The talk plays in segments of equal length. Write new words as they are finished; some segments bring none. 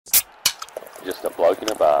just a bloke in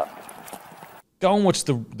a bar. Go and watch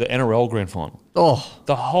the NRL grand final. Oh,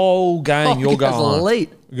 The whole game, you're that's going, elite.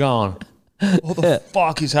 what the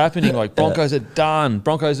fuck is happening? Like, Broncos are done.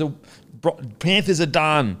 Panthers are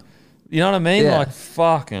done. You know what I mean? Yeah. Like,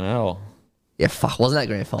 fucking hell. Yeah, fuck. Wasn't that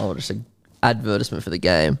grand final just an advertisement for the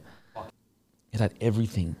game? It had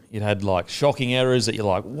everything. It had, like, shocking errors that you're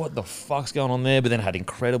like, what the fuck's going on there? But then it had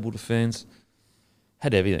incredible defence.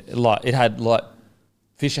 Had everything. It had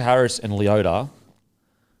Fisher Harris and Leota.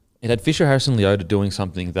 It had Fisher Harris and Leota doing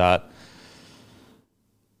something that,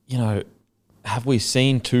 you know, have we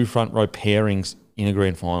seen two front row pairings in a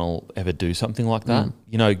grand final ever do something like that?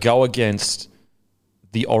 You know, go against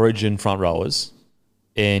the Origin front rowers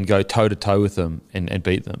and go toe-to-toe with them and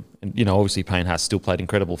beat them. And, you know, obviously Payne Haas still played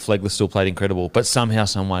incredible. Flegler still played incredible. But somehow,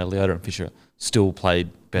 some way, Leota and Fisher still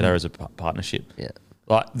played better as a partnership. Yeah.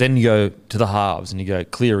 Like, then you go to the halves and you go,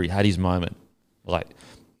 Cleary had his moment. Like,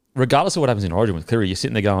 regardless of what happens in Origin with Cleary, you're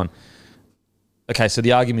sitting there going, okay, so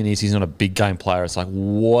the argument is he's not a big game player. It's like,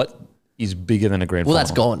 what is bigger than a grand final? Well,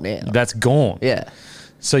 that's gone now. That's gone. Yeah.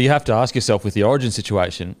 So you have to ask yourself with the Origin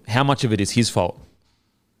situation, how much of it is his fault?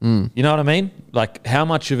 You know what I mean? Like, how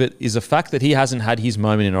much of it is the fact that he hasn't had his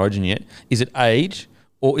moment in Origin yet? Is it age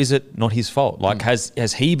or is it not his fault? Like,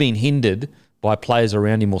 has he been hindered by players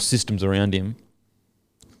around him or systems around him?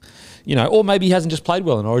 You know, or maybe he hasn't just played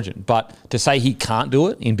well in Origin. But to say he can't do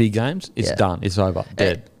it in big games, it's done. It's over.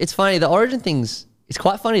 Dead. It's funny. The Origin thing's, it's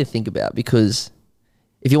quite funny to think about because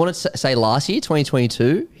if you want to say last year,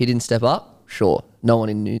 2022, he didn't step up, sure. No one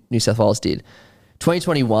in New South Wales did.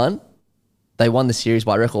 2021, they won the series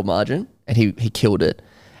by record margin and he killed it.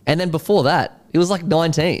 And then before that, it was like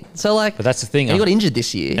 19. So like, But that's the thing. And he got injured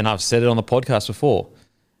this year. And I've said it on the podcast before.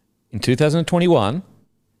 In 2021,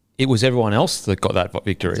 it was everyone else that got that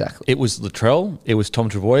victory. Exactly. It was Latrell, it was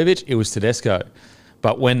Tom Trbojevic, it was Tedesco.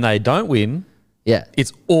 But when they don't win,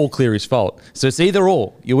 it's all Cleary's fault. So it's either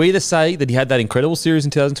or. You either say that he had that incredible series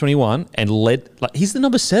in 2021 and led, like, he's the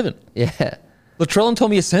number 7. Yeah. Latrell and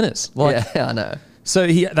Tommy are centers. Like, Yeah, I know. So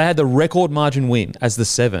they had the record margin win as the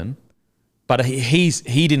 7, but he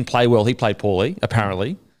didn't play well. He played poorly,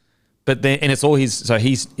 apparently. But then, and it's all his. So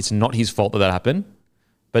it's not his fault that happened.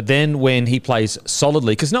 But then when he plays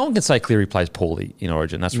solidly, because no one can say Cleary plays poorly in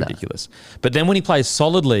Origin. That's ridiculous. But then when he plays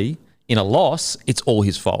solidly in a loss, it's all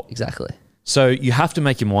his fault. Exactly. So you have to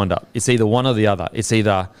make your mind up. It's either one or the other. It's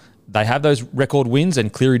either they have those record wins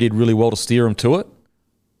and Cleary did really well to steer him to it,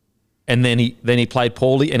 and then he played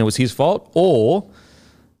poorly and it was his fault, or,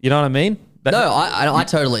 you know what I mean? I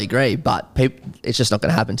totally agree, but it's just not going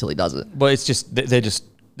to happen until he does it. Well, it's just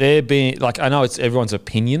they're being like, I know it's everyone's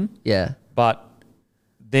opinion, Yeah, but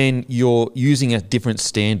then you're using a different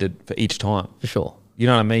standard for each time. for sure. You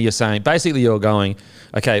know what I mean? You're saying basically you're going,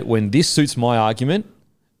 okay, when this suits my argument,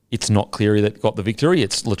 it's not Cleary that got the victory.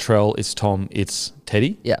 It's Latrell, it's Tom, it's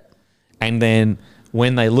Teddy. Yeah. And then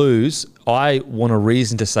when they lose, I want a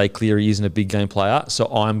reason to say Cleary isn't a big game player. So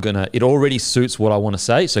it already suits what I want to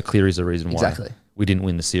say. So Cleary's the reason why we didn't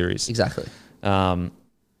win the series. Exactly.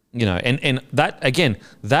 You know, and that, again,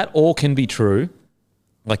 that all can be true.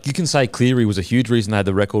 Like, you can say Cleary was a huge reason they had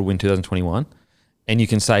the record win 2021. And you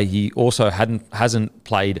can say he also hasn't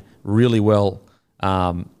played really well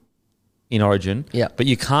in Origin. Yeah. But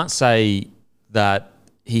you can't say that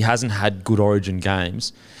he hasn't had good Origin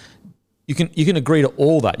games. You can agree to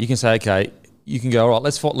all that. You can say, okay, you can go, all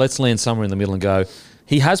right, let's land somewhere in the middle and go,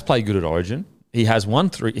 he has played good at Origin. He's won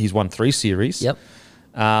 3 series. Yep.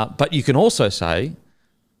 But you can also say,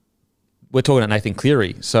 we're talking about Nathan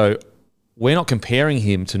Cleary. So we're not comparing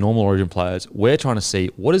him to normal Origin players. We're trying to see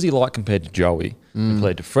what is he like compared to Joey,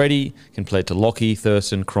 compared to Freddie, compared to Lockie,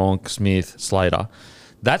 Thurston, Cronk, Smith, Slater.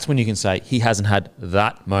 That's when you can say he hasn't had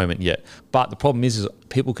that moment yet. But the problem is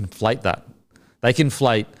people conflate that. They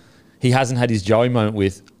conflate he hasn't had his Joey moment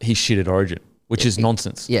with he's shit at Origin, which is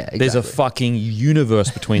nonsense. Yeah, exactly. There's a fucking universe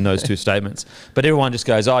between those two statements. But everyone just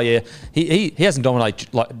goes, oh yeah, he hasn't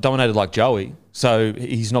dominated like Joey, so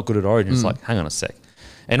he's not good at Origin. It's like, hang on a sec.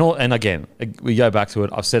 And again, we go back to it.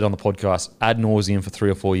 I've said it on the podcast ad nauseum for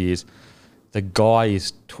 3 or 4 years. The guy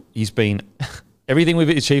he's been everything we've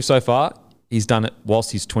achieved so far. He's done it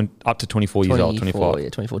whilst he's up to 24 years old, 25. Yeah,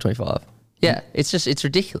 24, 25. Yeah, it's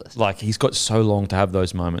ridiculous. Like, he's got so long to have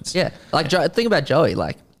those moments. Yeah, like think about Joey.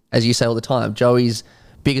 Like, as you say all the time, Joey's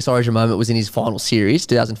biggest Origin moment was in his final series,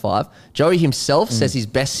 2005. Joey himself says his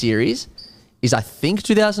best series is, I think,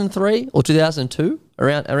 2003 or 2002,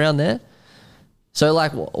 around there. So,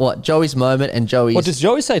 like, what Joey's moment and Joey's... What, does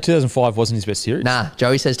Joey say 2005 wasn't his best series? Nah,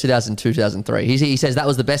 Joey says 2002, 2003. He says that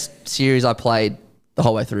was the best series I played the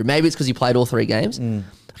whole way through. Maybe it's because he played all 3 games. I can't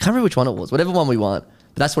remember which one it was. Whatever one we won.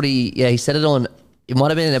 But that's what he said it on. It might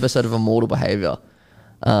have been an episode of Immortal Behavior.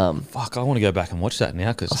 Fuck, I want to go back and watch that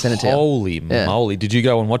now because holy moly. Did you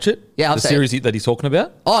go and watch it? Yeah, the series that he's talking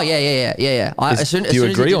about? Oh, yeah. Do you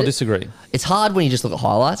agree or disagree? It's hard when you just look at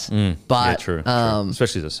highlights. But, yeah, true.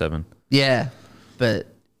 Especially as a 7. Yeah, but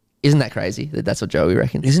isn't that crazy? That's what Joey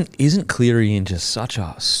reckons. Isn't Cleary in just such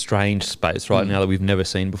a strange space right now that we've never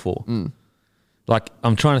seen before? Like,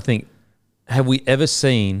 I'm trying to think, have we ever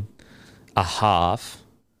seen a half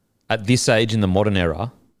at this age in the modern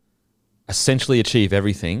era essentially achieve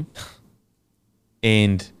everything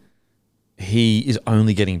and he is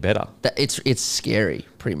only getting better? It's scary,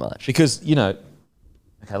 pretty much. Because, okay,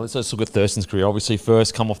 let's look at Thurston's career. Obviously,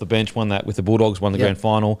 first come off the bench, won that with the Bulldogs, won the grand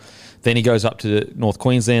final. Then he goes up to North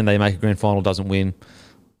Queensland. They make a grand final, doesn't win.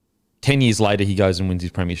 10 years later, he goes and wins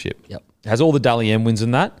his premiership. Yep. Has all the Dally M wins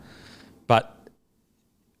in that. But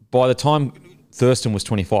by the time Thurston was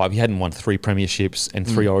 25, he hadn't won 3 premierships and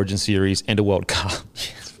 3 Origin series and a World Cup.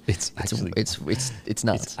 It's nuts.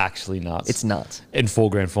 It's actually nuts. It's nuts. And 4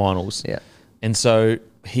 grand finals. Yeah. And so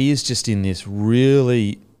he is just in this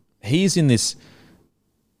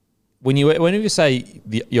whenever you say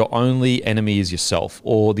your only enemy is yourself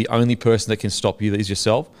or the only person that can stop you is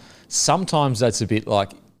yourself, sometimes that's a bit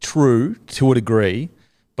like true to a degree,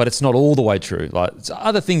 but it's not all the way true. Like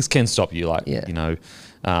other things can stop you, like,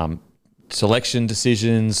 selection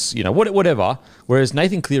decisions, whatever. Whereas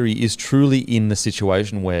Nathan Cleary is truly in the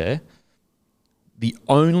situation where the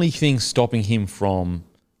only thing stopping him from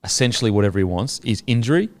essentially whatever he wants is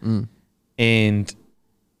injury and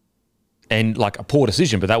like a poor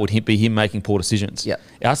decision, but that would be him making poor decisions. Yeah.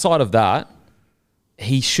 Outside of that,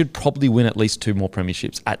 he should probably win at least 2 more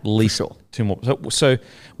premierships, at least 2 more. So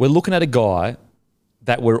we're looking at a guy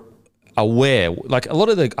that we're aware, like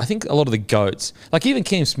I think a lot of the GOATs, like even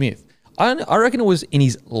Cam Smith, I reckon it was in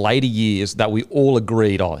his later years that we all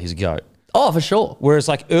agreed, he's a GOAT. Oh, for sure. Whereas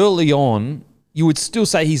like early on, you would still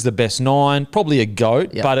say he's the best 9, probably a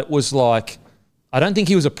GOAT, but it was like, I don't think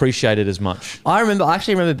he was appreciated as much. I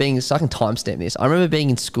actually remember being, so I can timestamp this. I remember being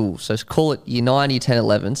in school, so call it year 9, year 10,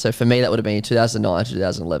 11. So for me, that would have been 2009 to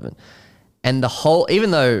 2011. And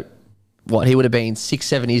even though, he would have been 6,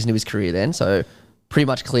 7 years into his career then, so pretty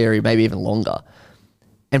much Cleary, maybe even longer.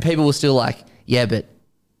 And people were still like, yeah, but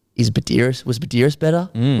was Badiris better?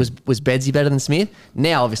 Was Bedsy better than Smith?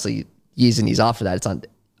 Now, obviously, years and years after that, it's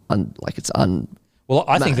Well,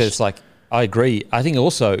 I think that it's like, I agree. I think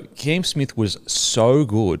also Cam Smith was so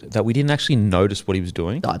good that we didn't actually notice what he was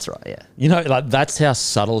doing. That's right, yeah. Like that's how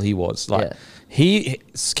subtle he was. Like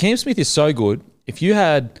Cam Smith is so good. If you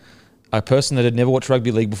had a person that had never watched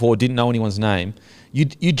rugby league before, didn't know anyone's name, you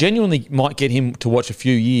genuinely might get him to watch a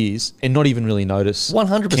few years and not even really notice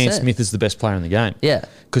 100%. Cam Smith is the best player in the game. Yeah.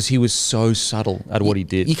 Because he was so subtle at what he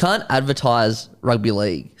did. You can't advertise rugby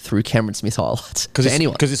league through Cameron Smith highlights to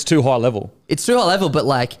anyone. Because it's too high level. It's too high level, but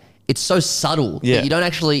like, it's so subtle that you don't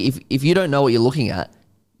actually, if you don't know what you're looking at,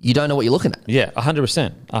 you don't know what you're looking at. Yeah,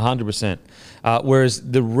 100%. 100%. Whereas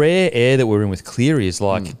the rare air that we're in with Cleary is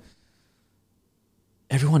like,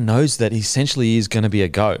 everyone knows that he essentially is going to be a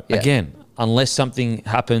GOAT. Yeah. Again, unless something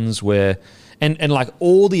happens where, and like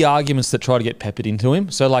all the arguments that try to get peppered into him.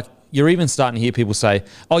 So like, you're even starting to hear people say,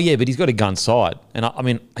 oh yeah, but he's got a gun side. And I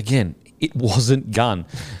mean, again, it wasn't gun.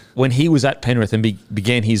 When he was at Penrith and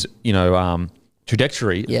began his,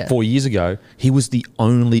 trajectory 4 years ago, he was the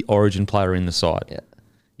only Origin player in the side.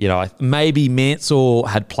 Yeah. Maybe Mansell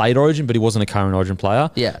had played Origin, but he wasn't a current Origin player.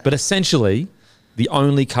 Yeah. But essentially, the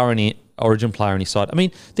only current Origin player on his side. I mean,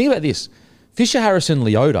 think about this. Fisher, Harris and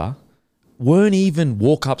Leota weren't even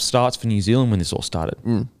walk-up starts for New Zealand when this all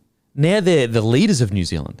started. Now they're the leaders of New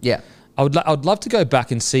Zealand. Yeah. I'd love to go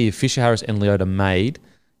back and see if Fisher, Harris and Leota made,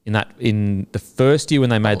 in the first year when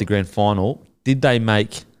they made the grand final, did they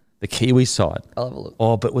make the Kiwi side? I'll have a look.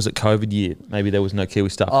 Oh, but was it COVID year? Maybe there was no Kiwi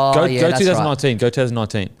stuff. Oh, go that's 2019. right. Go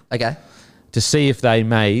 2019. Okay. To see if they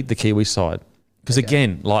made the Kiwi side. Because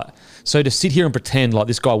again, so to sit here and pretend like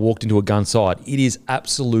this guy walked into a gun side, it is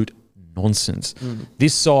absolute nonsense.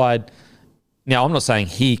 This side, now I'm not saying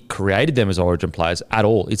he created them as Origin players at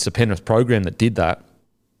all. It's the Penrith program that did that.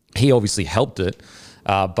 He obviously helped it,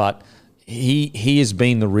 but he has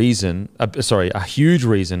been the reason, a huge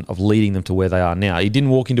reason of leading them to where they are now. He didn't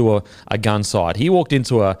walk into a gun side. He walked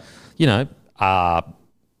into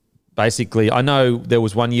basically, I know there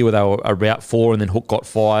was one year where they were a route 4 and then Hook got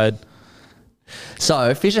fired.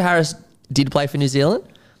 So Fisher Harris did play for New Zealand.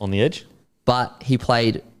 On the edge. But he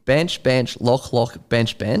played bench, lock,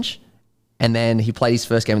 bench. And then he played his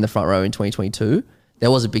first game in the front row in 2022. There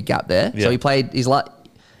was a big gap there. Yeah. So he played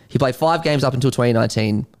 5 games up until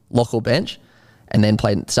 2019, lock or bench, and then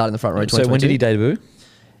started in the front row in 2022. So when did he debut?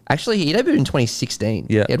 Actually, he debuted in 2016.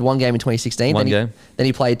 Yeah. He had one game in 2016. One game. Then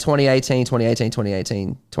he played 2018,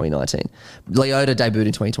 2019. Leota debuted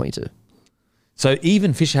in 2022. So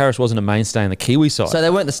even Fisher Harris wasn't a mainstay in the Kiwi side. So they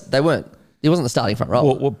weren't. He wasn't the starting front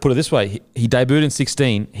rower. Well, put it this way. He debuted in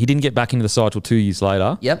 16. He didn't get back into the side till 2 years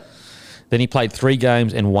later. Yep. Then he played 3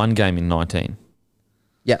 games and 1 game in 19.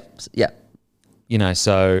 Yep. You know,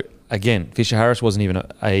 so again, Fisher Harris wasn't even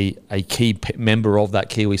a key member of that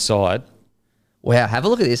Kiwi side. Wow, have a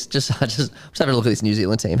look at this. Just have a look at this New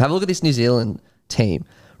Zealand team. Have a look at this New Zealand team.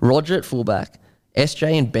 Roger at fullback,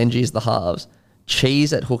 SJ and Benji as the halves,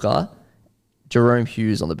 Cheese at hooker, Jerome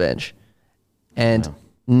Hughes on the bench, and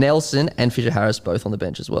Nelson and Fisher Harris both on the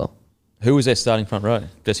bench as well. Who was their starting front row?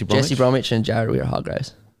 Jesse Bromwich and Jared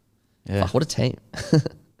Weir-Hargraves. Yeah. Fuck, what a team. But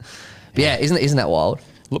yeah, isn't that wild?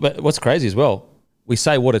 Look, but what's crazy as well, we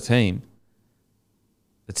say what a team.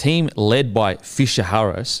 The team led by Fisher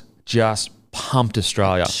Harris just pumped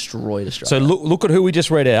Australia. Destroyed Australia. So look at who we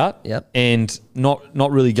just read out. Yep. And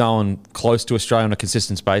not really going close to Australia on a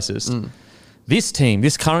consistent basis. This team,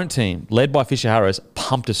 this current team, led by Fisher Harris,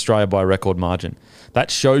 pumped Australia by a record margin. That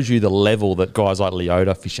shows you the level that guys like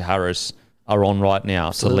Leota, Fisher Harris are on right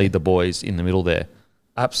now to lead the boys in the middle there.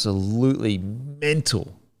 Absolutely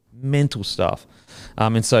mental stuff.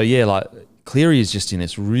 And so, yeah, like Cleary is just in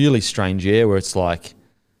this really strange air where it's like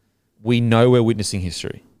we know we're witnessing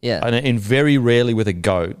history. Yeah. And very rarely with a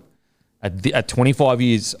GOAT, at 25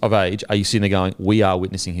 years of age, are you sitting there going, we are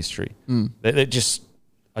witnessing history. I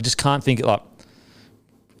just can't think, like,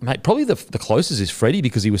 mate, probably the closest is Freddie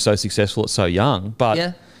because he was so successful at so young.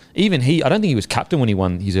 But even I don't think he was captain when he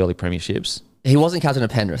won his early premierships. He wasn't captain of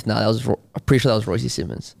Penrith. No, I'm pretty sure that was Royce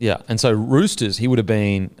Simmons. Yeah, and so Roosters, he would have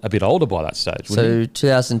been a bit older by that stage, wouldn't he?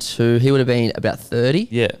 2002, he would have been about 30.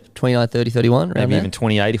 Yeah. 29, 30, 31, around maybe there. even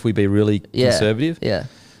 28 if we be really conservative. Yeah.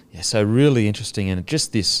 Yeah, so really interesting. And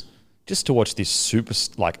just to watch this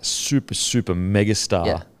super mega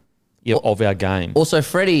star of our game. Also,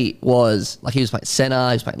 Freddie was, like, he was playing centre,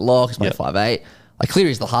 he was playing lock, he was playing 5'8". Like,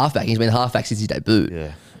 Cleary's the halfback. He's been the halfback since he debuted.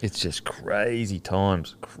 Yeah. It's just crazy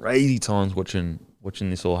times watching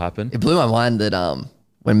this all happen. It blew my mind that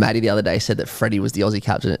when Matty the other day said that Freddie was the Aussie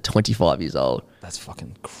captain at 25 years old. That's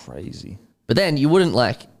fucking crazy. But then you wouldn't,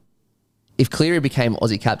 like, if Cleary became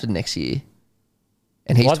Aussie captain next year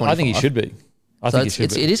and he's 25. I think he should be.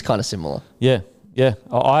 It is kind of similar. Yeah.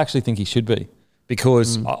 I actually think he should be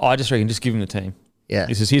because I just reckon just give him the team. Yeah.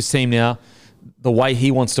 This is his team now. The way he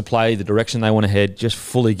wants to play, the direction they want to head, just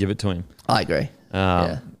fully give it to him. I agree.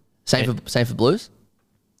 Same for Blues?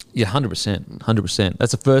 Yeah, 100%.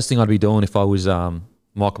 That's the first thing I'd be doing if I was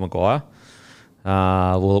Michael Maguire.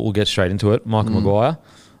 We'll get straight into it. Michael Maguire.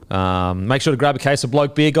 Make sure to grab a case of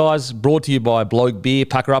Bloke Beer, guys. Brought to you by Bloke Beer.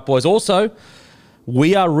 Pack her up, boys. Also,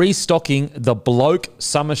 we are restocking the Bloke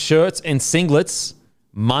summer shirts and singlets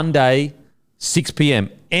Monday, 6 p.m.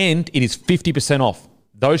 And it is 50% off.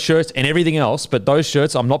 Those shirts and everything else, but those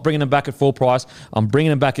shirts, I'm not bringing them back at full price. I'm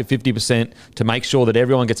bringing them back at 50% to make sure that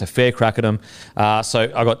everyone gets a fair crack at them.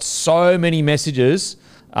 So I got so many messages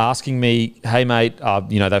asking me, hey, mate,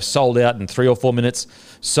 they've sold out in 3 or 4 minutes.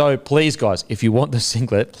 So please, guys, if you want the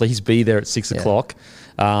singlet, please be there at 6 o'clock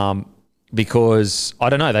because, I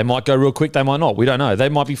don't know, they might go real quick, they might not. We don't know. They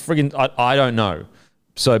might be friggin', I don't know.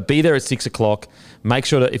 So be there at 6 o'clock. Make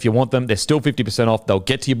sure that if you want them, they're still 50% off. They'll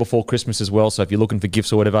get to you before Christmas as well. So if you're looking for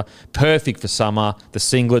gifts or whatever, perfect for summer. The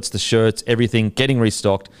singlets, the shirts, everything, getting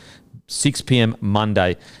restocked. 6 p.m.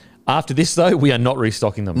 Monday. After this, though, we are not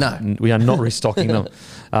restocking them. No. We are not restocking them.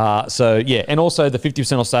 And also the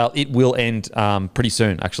 50% off sale, it will end pretty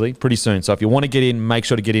soon, actually, pretty soon. So if you want to get in, make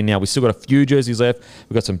sure to get in now. We've still got a few jerseys left.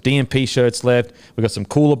 We've got some DMP shirts left. We've got some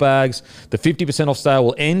cooler bags. The 50% off sale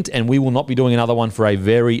will end, and we will not be doing another one for a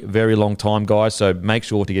very, very long time, guys. So make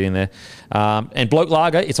sure to get in there. And Bloke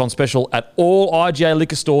Lager, it's on special at all IGA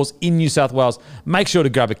liquor stores in New South Wales. Make sure to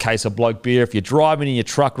grab a case of Bloke beer. If you're driving in your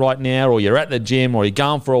truck right now, or you're at the gym, or you're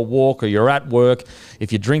going for a walk, or you're at work,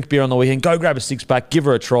 if you drink beer on the weekend, go grab a 6-pack, give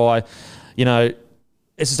her a try. You know,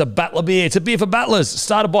 it's just a battler beer. It's a beer for battlers.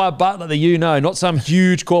 Started by a battler that not some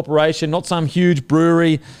huge corporation, not some huge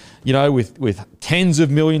brewery, with tens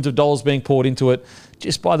of millions of dollars being poured into it.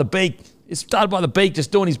 Just by the beak. It started by the beak,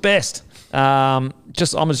 just doing his best. I'm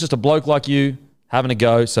just a bloke like you, having a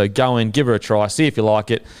go. So go in, give her a try, see if you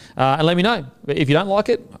like it, and let me know. If you don't like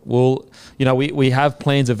it, we have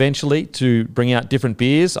plans eventually to bring out different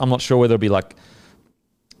beers. I'm not sure whether it'll be like,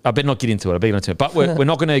 I better not get into it. But we're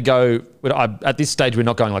not going to go, at this stage, we're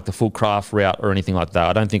not going like the full craft route or anything like that.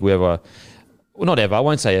 I don't think we ever, well, not ever, I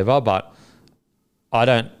won't say ever, but I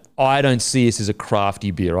don't see us as a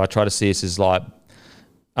crafty beer. I try to see us as like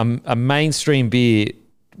a mainstream beer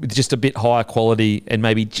with just a bit higher quality and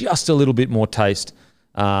maybe just a little bit more taste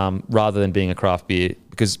rather than being a craft beer,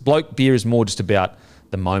 because bloke beer is more just about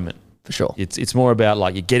the moment. For sure. It's more about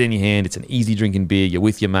like you get in your hand, it's an easy drinking beer, you're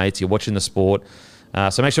with your mates, you're watching the sport.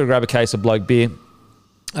 So make sure to grab a case of bloke beer.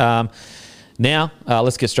 Now,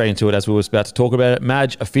 let's get straight into it as we were about to talk about it.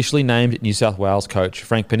 Madge officially named New South Wales coach.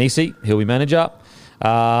 Frank Panisi, he'll be manager.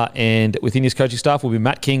 And within his coaching staff will be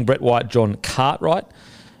Matt King, Brett White, John Cartwright.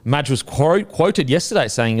 Madge was quoted yesterday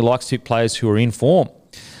saying he likes to pick players who are in form.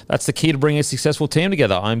 That's the key to bringing a successful team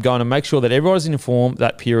together. I'm going to make sure that everyone's in form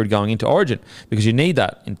that period going into Origin, because you need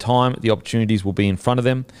that. In time, the opportunities will be in front of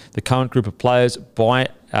them. The current group of players by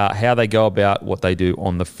how they go about what they do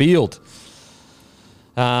on the field.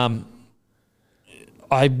 I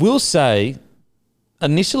will say,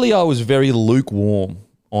 initially I was very lukewarm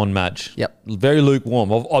on Madge. Yep. Very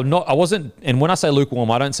lukewarm. I wasn't, and when I say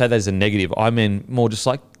lukewarm, I don't say that as a negative. I mean more just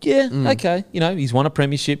like, okay. You know, he's won a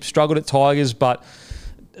premiership, struggled at Tigers, but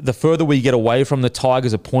the further we get away from the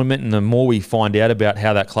Tigers appointment and the more we find out about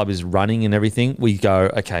how that club is running and everything, we go,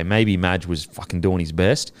 okay, maybe Madge was fucking doing his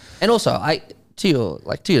best. And also, to your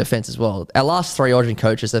defense as well, our last 3 Origin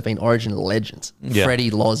coaches have been Origin legends. Yeah. Freddie,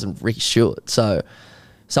 Loz and Ricky Stewart. So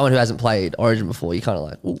someone who hasn't played Origin before, you're kind of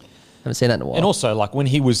like, ooh, haven't seen that in a while. And also, like when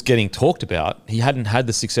he was getting talked about, he hadn't had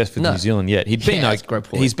the success for New Zealand yet. He'd been that's a great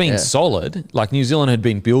point. He's been solid. Like New Zealand had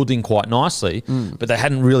been building quite nicely, but they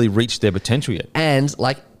hadn't really reached their potential yet. And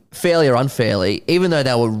like fairly or unfairly, even though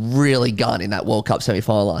they were really gun in that World Cup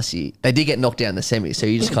semi-final last year, they did get knocked down in the semi. So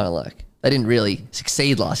you just kind of like, they didn't really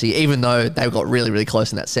succeed last year, even though they got really, really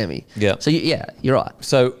close in that semi. Yeah. So you're right.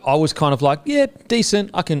 So I was kind of like, yeah, decent.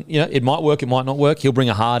 I can, it might work, it might not work. He'll bring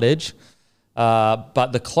a hard edge. But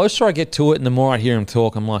the closer I get to it and the more I hear him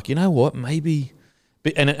talk, I'm like, you know what, maybe.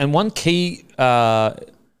 And one key, I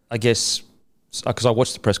guess, because I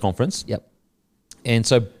watched the press conference. Yep. And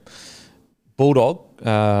so Bulldog,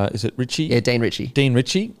 is it Richie? Yeah, Dean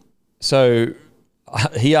Ritchie. So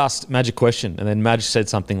he asked Madge a question, and then Madge said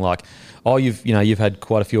something like, "Oh, you've had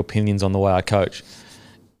quite a few opinions on the way I coach."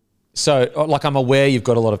 So, like, I'm aware you've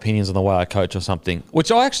got a lot of opinions on the way I coach or something,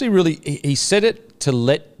 which I actually he said it to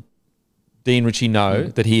let Dean Ritchie know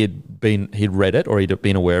that he'd read it or he'd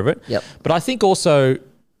been aware of it. Yep. But I think also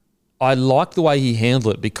I like the way he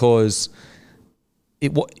handled it, because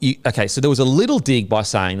so there was a little dig by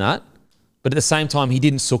saying that, but at the same time he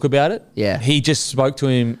didn't sook about it. Yeah. He just spoke to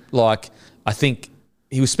him like, I think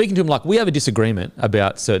he was speaking to him like, we have a disagreement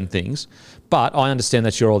about certain things, but I understand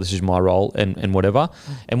that's your role, this is my role, and whatever.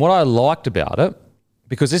 And what I liked about it,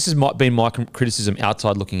 because this has been my criticism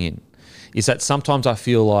outside looking in, is that sometimes I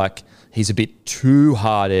feel like he's a bit too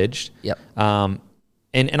hard-edged. Yep. And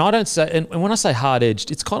I don't say, and when I say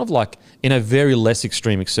hard-edged, it's kind of like in a very less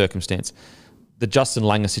extreme circumstance, the Justin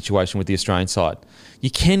Langer situation with the Australian side. You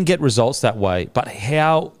can get results that way, but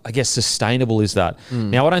how, I guess, sustainable is that?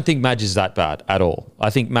 Now, I don't think Madge is that bad at all. I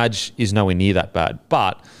think Madge is nowhere near that bad.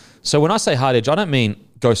 But, so when I say hard edge, I don't mean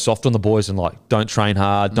go soft on the boys and like, don't train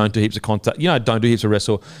hard, don't do heaps of contact, don't do heaps of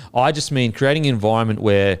wrestle. I just mean creating an environment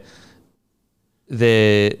where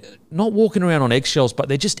they're not walking around on eggshells, but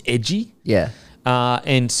they're just edgy. Yeah.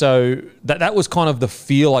 And so that was kind of the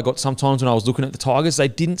feel I got sometimes when I was looking at the Tigers.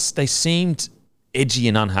 They seemed edgy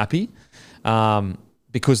and unhappy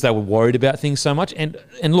because they were worried about things so much. And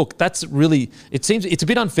look, that's really, it's a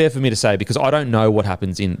bit unfair for me to say, because I don't know what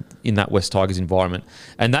happens in that West Tigers environment.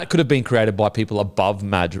 And that could have been created by people above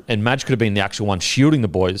Madge, and Madge could have been the actual one shielding the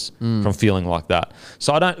boys from feeling like that.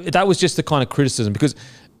 So that was just the kind of criticism, because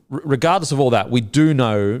regardless of all that, we do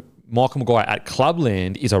know Michael Maguire at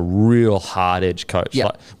Clubland is a real hard-edged coach. Yep.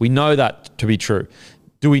 Like, we know that to be true.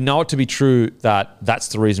 Do we know it to be true that that's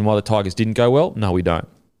the reason why the Tigers didn't go well? No, we don't.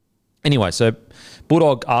 Anyway, so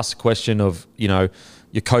Bulldog asked a question of, your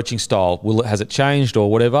coaching style, has it changed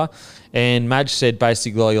or whatever? And Madge said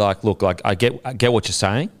basically like, look, like I get what you're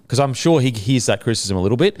saying, because I'm sure he hears that criticism a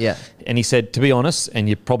little bit. Yeah. And he said, to be honest, and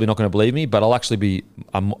you're probably not going to believe me, but I'll actually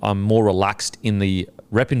I'm more relaxed in the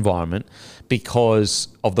rep environment because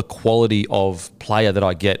of the quality of player that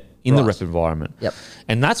I get in the rep environment. Yep.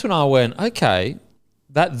 And that's when I went, okay,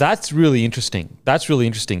 that's really interesting. That's really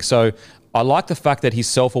interesting. So I like the fact that he's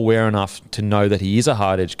self-aware enough to know that he is a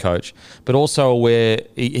hard-edged coach, but also aware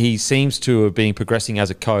he seems to have been progressing as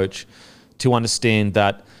a coach to understand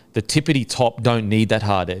that the tippity top don't need that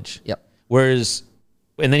hard edge. Yep. Whereas,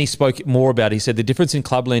 and then he spoke more about it. He said the difference in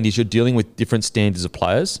Clubland is you're dealing with different standards of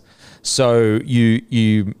players. So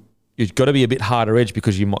you've got to be a bit harder edge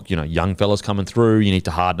because young fellas coming through, you need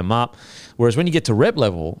to harden them up. Whereas when you get to rep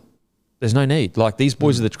level, there's no need. Like, these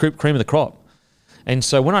boys are the cream of the crop. And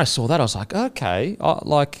so when I saw that, I was like, okay,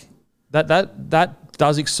 like that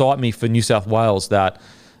does excite me for New South Wales that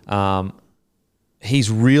he's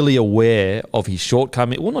really aware of his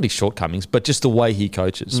shortcomings. Well, not his shortcomings, but just the way he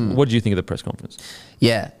coaches. What did you think of the press conference?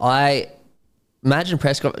 Yeah, I imagine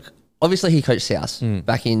press conference. Obviously, he coached South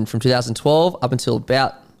back in from 2012 up until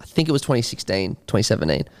about, I think it was 2016,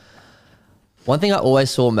 2017. One thing I always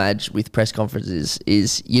saw Madge with press conferences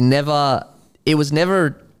is it was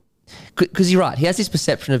never, because you're right, he has this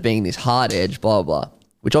perception of being this hard edge, blah, blah, blah,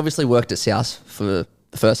 which obviously worked at South for the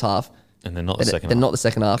first half. And then not the second half. Then not the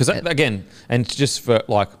second half. Because again, and just for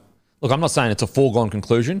like, look, I'm not saying it's a foregone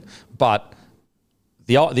conclusion, but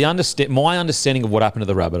my understanding of what happened to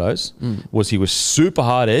the Rabbitohs was he was super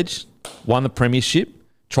hard edge, won the premiership,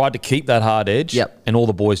 tried to keep that hard edge, and all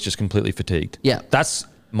the boys just completely fatigued. Yeah. That's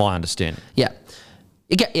my understanding. Yeah.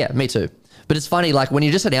 Yeah, me too. But it's funny, like when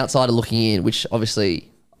you're just an outsider looking in, which obviously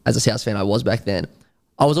as a South fan I was back then,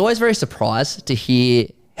 I was always very surprised to hear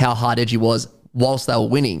how hard edge he was whilst they were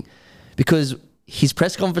winning. Because his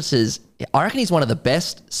press conferences, I reckon he's one of the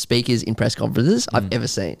best speakers in press conferences I've ever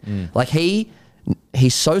seen. Like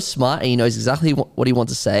he's so smart and he knows exactly what he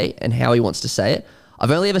wants to say and how he wants to say it.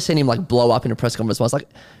 I've only ever seen him like blow up in a press conference once. Like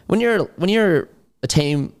when you're a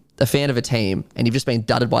fan of a team and you've just been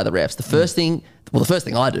dudded by the refs, the first thing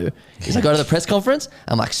I do is I go to the press conference.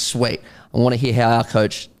 I'm like, sweet, I want to hear how our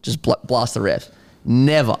coach just blast the refs.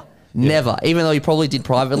 Never. Even though he probably did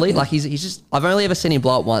privately, like he's just. I've only ever seen him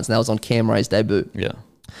blow up once, and that was on Cam Ray's debut. Yeah,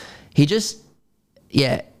 he just,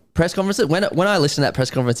 press conferences. When I listened to that press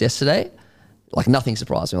conference yesterday, like nothing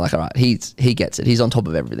surprised me. Like, all right, he gets it. He's on top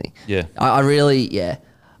of everything. Yeah, I really,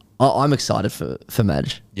 I'm excited for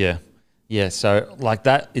Madge. Yeah. So like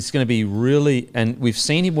that, it's going to be really, and we've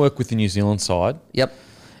seen him work with the New Zealand side. Yep.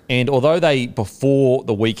 And although before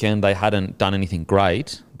the weekend they hadn't done anything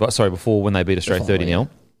great, before when they beat Australia 30-0.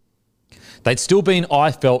 They'd still been,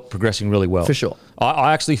 I felt, progressing really well. For sure.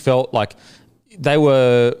 I actually felt like they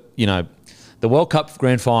were, the World Cup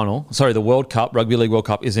the World Cup, Rugby League World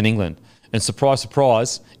Cup is in England. And surprise,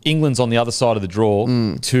 surprise, England's on the other side of the draw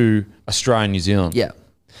to Australia and New Zealand. Yeah.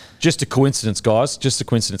 Just a coincidence, guys. Just a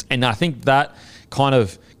coincidence. And I think that kind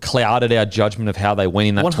of clouded our judgment of how they went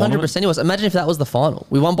in that 100% tournament. 100% it was. Imagine if that was the final.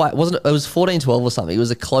 We won by, it was 14-12 or something. It was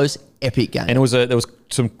a close, epic game. And there was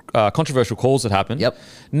some controversial calls that happened. Yep.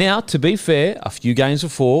 Now, to be fair, a few games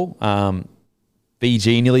before,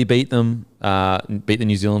 BG nearly beat the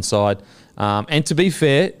New Zealand side. And to be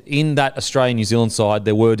fair, in that Australian-New Zealand side,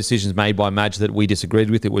 there were decisions made by Madge that we disagreed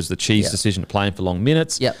with. It was the Chiefs' decision to play him for long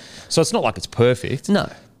minutes. Yep. So it's not like it's perfect.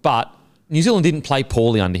 No. But New Zealand didn't play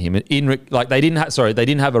poorly under him. They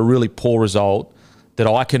didn't have a really poor result that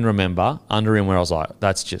I can remember under him where I was like,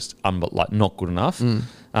 that's just not good enough.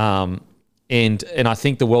 And I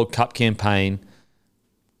think the World Cup campaign,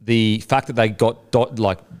 the fact that they got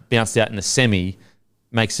bounced out in the semi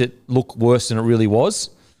makes it look worse than it really was.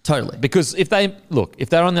 Totally. Because if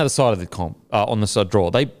they're on the other side of the comp, on the side draw,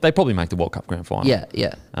 they probably make the World Cup grand final.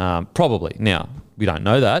 Yeah. Probably. Now, we don't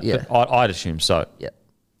know that, but I'd assume so. Yeah.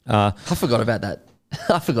 I forgot about that.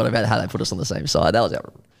 I forgot about how they put us on the same side. That was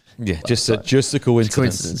outrageous. Yeah, just a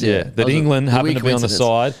coincidence. Yeah. That England happened to be on the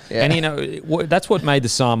side. Yeah. And, that's what made the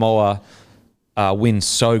Samoa win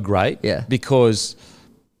so great. Yeah. Because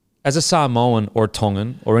as a Samoan or a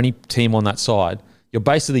Tongan or any team on that side, you're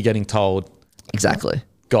basically getting told, exactly,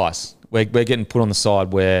 guys, we're getting put on the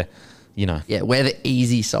side where, Yeah, we're the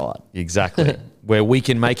easy side. Exactly. Where we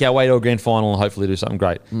can make our way to a grand final and hopefully do something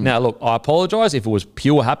great. Now, look, I apologise if it was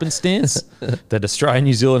pure happenstance that Australia and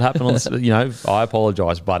New Zealand happened on this, I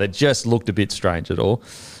apologise, but it just looked a bit strange is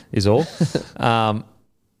all.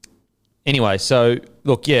 Anyway, so,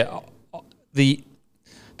 look, the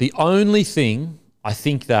only thing I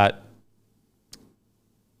think that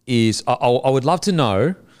is, I would love to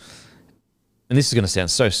know, and this is going to sound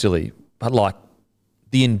so silly, but like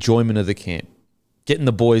the enjoyment of the camp. Getting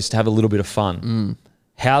the boys to have a little bit of fun.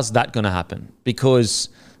 How's that going to happen? Because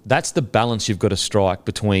that's the balance you've got to strike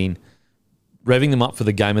between revving them up for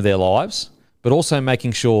the game of their lives, but also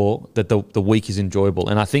making sure that the week is enjoyable.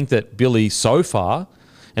 And I think that Billy so far,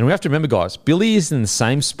 and we have to remember, guys, Billy is in the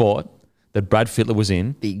same spot that Brad Fittler was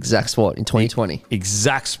in. The exact spot in 2020.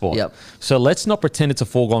 Exact spot. Yep. So let's not pretend it's a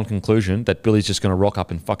foregone conclusion that Billy's just going to rock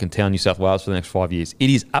up in fucking town, New South Wales for the next 5 years. It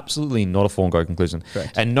is absolutely not a foregone conclusion.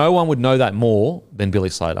 Correct. And no one would know that more than Billy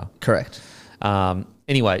Slater. Correct.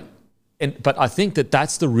 Anyway, but I think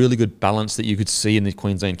that's the really good balance that you could see in the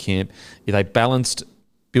Queensland camp. They balanced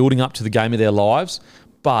building up to the game of their lives,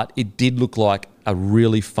 but it did look like a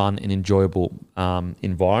really fun and enjoyable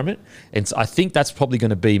environment. And so I think that's probably going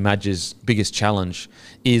to be Madge's biggest challenge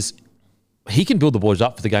is he can build the boys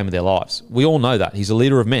up for the game of their lives. We all know that. He's a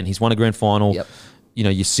leader of men. He's won a grand final. Yep. you know,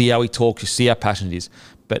 you see how he talks, you see how passionate he is,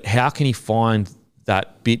 but how can he find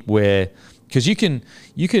that bit where, because you can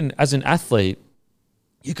as an athlete,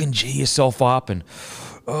 you can G yourself up and,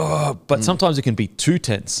 but sometimes it can be too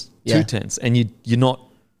tense, and you're not,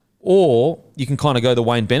 or you can kind of go the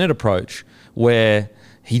Wayne Bennett approach where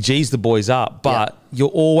he G's the boys up, but you're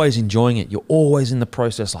always enjoying it. You're always in the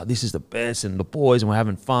process, like this is the best and the boys and we're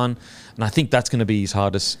having fun. And I think that's going to be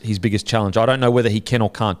his biggest challenge. I don't know whether he can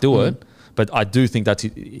or can't do it, but I do think that's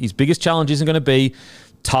his biggest challenge isn't going to be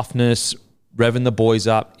toughness, revving the boys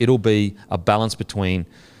up. It'll be a balance between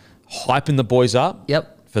hyping the boys up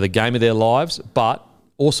for the game of their lives, but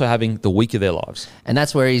also having the week of their lives. And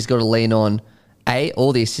that's where he's got to lean on,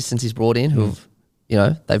 all the assistants he's brought in who've, you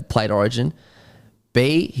know, they've played Origin.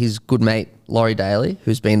 B, his good mate, Laurie Daly,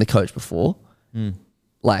 who's been the coach before.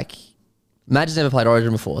 Like, Madge has never played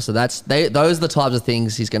Origin before. So those are the types of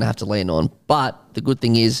things he's going to have to lean on. But the good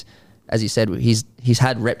thing is, as you said, he's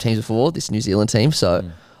had rep teams before, this New Zealand team. So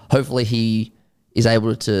hopefully he is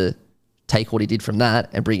able to take what he did from that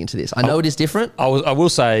and bring it into this. I know it is different. I will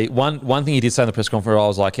say one thing he did say in the press conference, I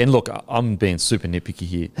was like, and look, I'm being super nitpicky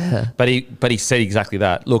here, but he said exactly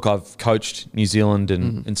that. Look, I've coached New Zealand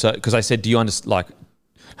and so, because I said, do you understand, like,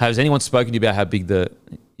 has anyone spoken to you about how big the,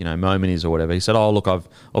 you know, moment is or whatever? He said, oh, look, I've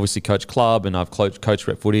obviously coached club and I've coached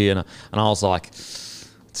rep footy, and I was like,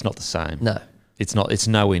 it's not the same. No. It's not. It's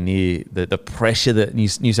nowhere near the pressure that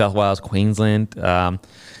New South Wales, Queensland,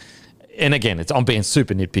 and again, I'm being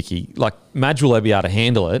super nitpicky. Like, Madge will be able to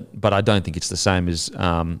handle it, but I don't think it's the same as,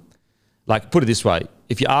 like, put it this way.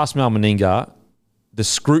 If you ask Mal Meninga, the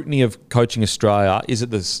scrutiny of coaching Australia, is it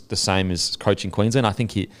the same as coaching Queensland? I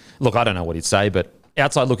think look, I don't know what he'd say, but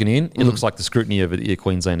outside looking in, it looks like the scrutiny of the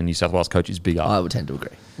Queensland and New South Wales coach is bigger. I would tend to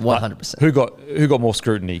agree. 100%. Who got more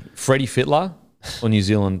scrutiny? Freddie Fittler or New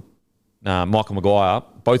Zealand, Michael Maguire?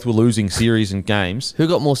 Both were losing series and games. Who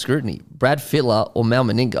got more scrutiny? Brad Fittler or Mal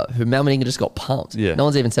Meninga? Who Mal Meninga just got pumped. Yeah. No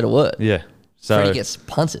one's even said a word. Yeah. So Freddie gets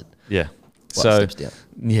punted. Yeah. Well, steps down.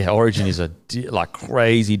 Yeah, Origin is a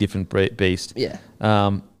crazy different beast. Yeah.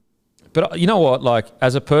 But you know what? Like,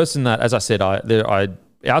 as a person that, as I said, I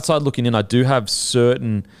outside looking in, I do have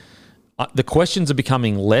certain. The questions are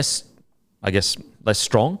becoming less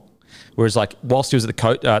strong. Whereas, like, whilst he was at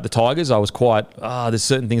the Tigers, I was quite. There's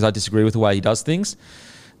certain things I disagree with the way he does things.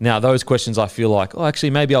 Now, those questions I feel like, actually,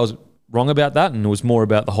 maybe I was wrong about that, and it was more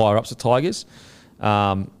about the higher ups of Tigers.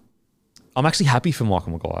 I'm actually happy for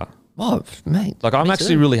Michael Maguire. Oh, mate. Like, I'm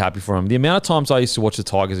actually really happy for him. The amount of times I used to watch the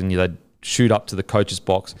Tigers and they'd shoot up to the coach's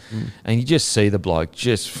box and you just see the bloke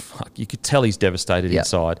you could tell he's devastated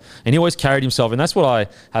inside. And he always carried himself, and that's what I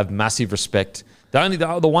have massive respect.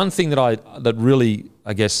 The one thing that really,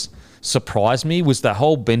 I guess, surprised me was that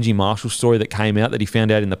whole Benji Marshall story that came out that he found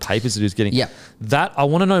out in the papers that he was getting. Yeah. That, I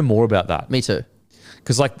want to know more about that. Me too.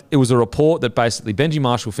 Because, like, it was a report that basically Benji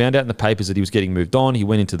Marshall found out in the papers that he was getting moved on. He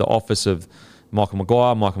went into the office of Michael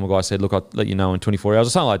Maguire. Michael Maguire said, look, I'll let you know in 24 hours or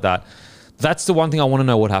something like that. That's the one thing I want to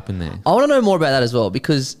know what happened there. I want to know more about that as well,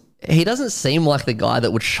 because he doesn't seem like the guy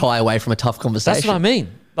that would shy away from a tough conversation. That's what I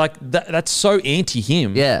mean. Like, that's so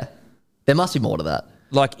anti-him. Yeah. There must be more to that.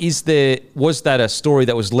 Like, was that a story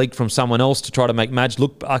that was leaked from someone else to try to make Madge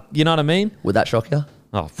look, you know what I mean? Would that shock you?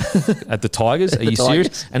 Oh, at the Tigers? Are you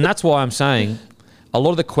serious? And that's why I'm saying a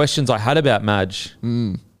lot of the questions I had about Madge,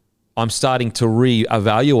 I'm starting to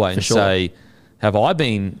re-evaluate and say, have I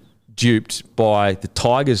been duped by the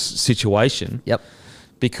Tigers situation? Yep.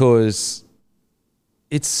 Because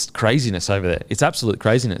it's craziness over there. It's absolute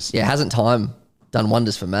craziness. Yeah, hasn't time done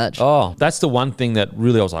wonders for Madge? Oh, that's the one thing that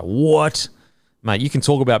really I was like, what? Mate, you can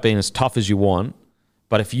talk about being as tough as you want,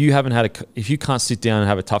 but if you can't sit down and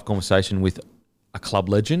have a tough conversation with a club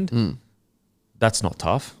legend, that's not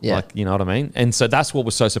tough. Yeah. Like, you know what I mean? And so that's what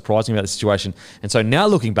was so surprising about the situation. And so now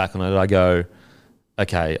looking back on it, I go,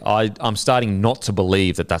 okay, I'm starting not to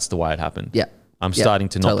believe that that's the way it happened. Yeah. I'm starting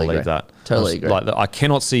to not believe that. Totally agree. Like, I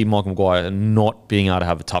cannot see Michael Maguire not being able to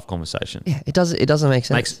have a tough conversation. Yeah, it doesn't make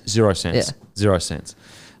sense. Makes zero sense. Yeah. Zero sense.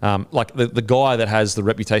 Like the guy that has the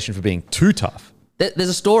reputation for being too tough. There's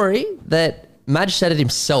a story that Madge said it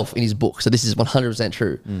himself in his book, so this is 100%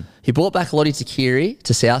 true. He brought back Lottie Takiri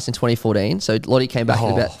to South in 2014. So Lottie came back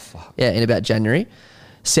in about January.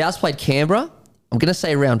 South played Canberra. I'm going to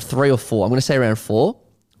say around 3 or 4. I'm going to say around 4.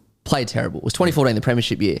 Played terrible. It was 2014, the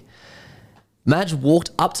premiership year. Madge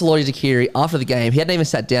walked up to Lottie Takiri after the game. He hadn't even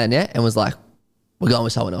sat down yet and was like, we're going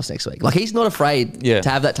with someone else next week. Like, he's not afraid to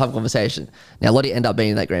have that type of conversation. Now, Lottie ended up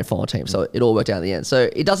being in that grand final team, so it all worked out in the end. So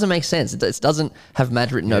it doesn't make sense. It doesn't have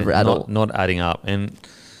Madge written over it at all. Not adding up. And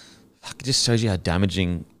it just shows you how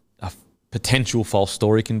damaging a potential false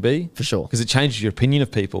story can be. For sure. Because it changes your opinion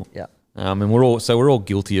of people. Yeah. And we're all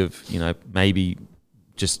guilty of, maybe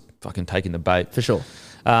just fucking taking the bait. For sure.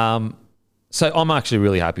 So I'm actually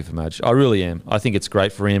really happy for Madge. I really am. I think it's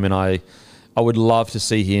great for him, and I would love to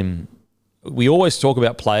see him. We always talk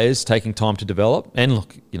about players taking time to develop, and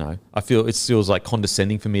look, I feel it feels like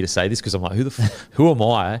condescending for me to say this because I'm like, who am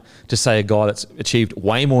I to say a guy that's achieved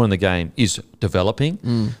way more in the game is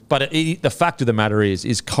developing? But the fact of the matter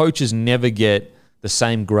is coaches never get the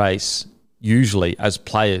same grace usually as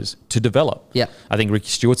players to develop. Yeah, I think Ricky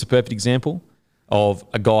Stewart's a perfect example of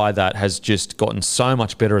a guy that has just gotten so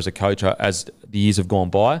much better as a coach as the years have gone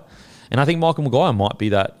by. And I think Michael Maguire might be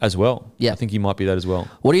that as well. Yeah. I think he might be that as well.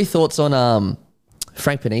 What are your thoughts on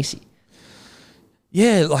Frank Panisi?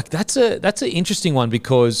 Yeah, like that's an interesting one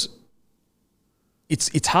because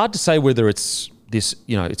it's hard to say whether it's this,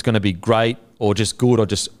 it's going to be great or just good or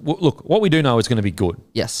just look, what we do know is going to be good.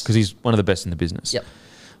 Yes. Because he's one of the best in the business. Yep.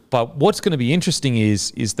 But what's going to be interesting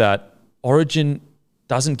is that Origin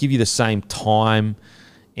doesn't give you the same time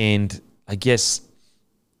and I guess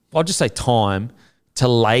I'll just say time to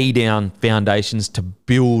lay down foundations to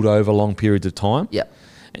build over long periods of time. Yeah.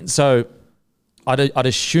 And so I'd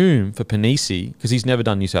assume for Panisi, because he's never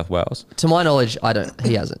done New South Wales. To my knowledge,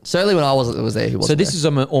 he hasn't. Certainly when I was there, he wasn't. So this is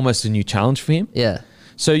almost a new challenge for him. Yeah.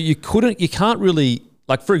 So you can't really,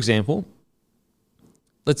 like for example,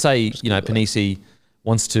 let's say, Panisi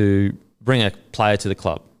wants to bring a player to the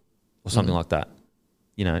club or something like that,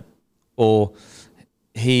 or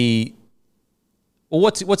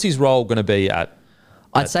what's his role going to be at?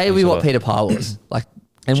 I'd say it'd be what Peter Parr was.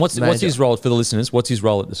 And what's his role for the listeners? What's his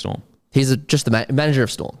role at the Storm? He's just the manager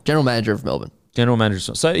of Storm, general manager of Melbourne. General manager of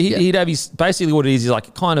Storm. So he'd have his, basically what it is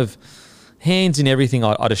like kind of hands in everything,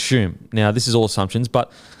 I'd assume. Now, this is all assumptions,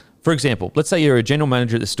 but for example, let's say you're a general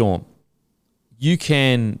manager at the Storm. You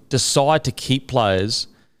can decide to keep players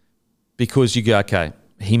because you go, okay,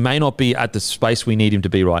 he may not be at the space we need him to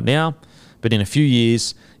be right now, but in a few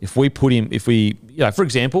years, for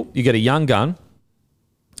example, you get a young gun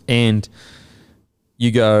and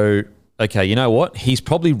you go, okay, you know what? He's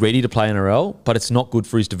probably ready to play NRL, but it's not good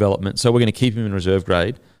for his development. So we're going to keep him in reserve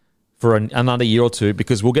grade for another year or two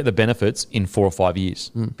because we'll get the benefits in 4 or 5 years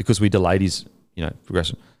because we delayed his,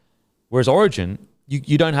 progression. Whereas Origin,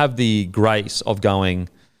 you don't have the grace of going,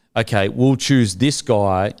 okay, we'll choose this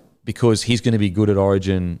guy because he's going to be good at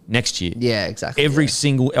Origin next year. Yeah, exactly. Every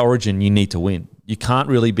single Origin you need to win. You can't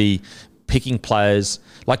really be picking players.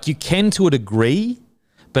 Like you can to a degree,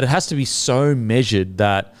 but it has to be so measured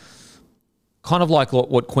that kind of like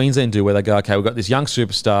what Queensland do where they go, okay, we've got this young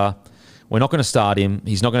superstar. We're not going to start him.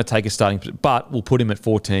 He's not going to take a starting, but we'll put him at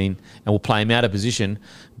 14 and we'll play him out of position,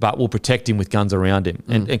 but we'll protect him with guns around him.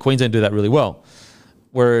 And Queensland do that really well.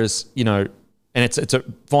 Whereas, and it's a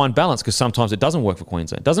fine balance because sometimes it doesn't work for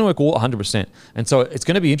Queensland. It doesn't work all 100%. And so it's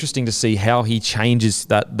going to be interesting to see how he changes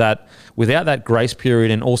that without that grace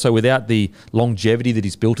period and also without the longevity that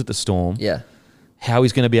he's built at the Storm. Yeah. How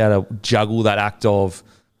he's going to be able to juggle that act of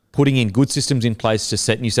putting in good systems in place to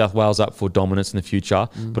set New South Wales up for dominance in the future,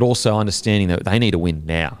 but also understanding that they need to win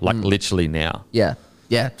now, like literally now. Yeah.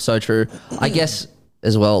 Yeah, so true. I guess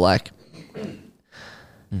as well, I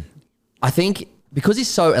think because he's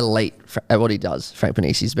so elite at what he does, Frank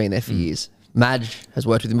Panisi's been there for years. Madge has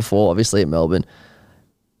worked with him before, obviously at Melbourne.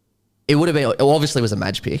 It obviously was a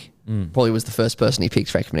Madge pick. Probably was the first person he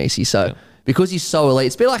picked, Frank Panisi. So because he's so elite,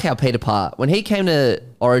 it's a bit like how Peter Parr, when he came to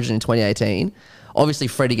Origin in 2018, obviously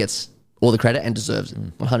Freddie gets all the credit and deserves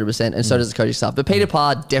it 100%, and so does the coaching staff. But Peter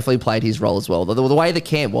Parr definitely played his role as well. The way the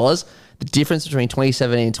camp was, the difference between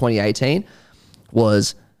 2017 and 2018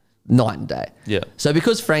 was night and day. Yeah. So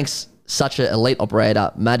because Frank's such an elite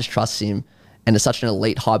operator, Madge trusts him, and it's such an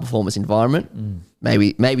elite high performance environment,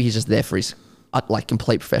 maybe he's just there for his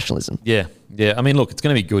complete professionalism. Yeah. Yeah. I mean, look, it's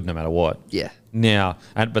going to be good no matter what. Yeah. Now,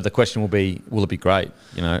 but the question will be, will it be great?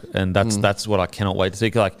 And that's what I cannot wait to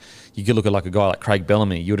see. Like, you could look at like a guy like Craig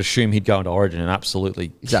Bellamy. You would assume he'd go into Origin and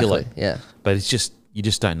absolutely kill it. Yeah. But it's just you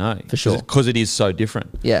just don't know for sure because it is so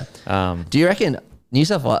different. Yeah. Do you reckon New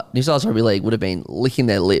South Wales Rugby League would have been licking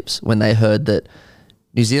their lips when they heard that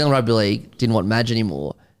New Zealand Rugby League didn't want Madge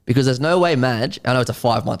anymore? Because there's no way Madge. I know it's a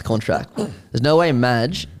 5-month contract. There's no way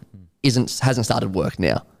Madge hasn't started work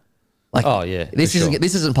now. This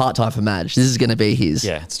isn't part time for Madge. This is going to be his.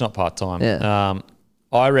 Yeah, it's not part time. Yeah.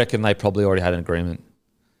 I reckon they probably already had an agreement.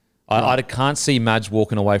 I can't see Madge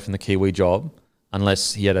walking away from the Kiwi job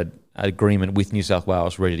unless he had an agreement with New South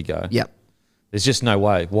Wales ready to go. Yep. There's just no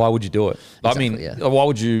way. Why would you do it? Exactly, Why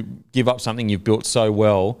would you give up something you've built so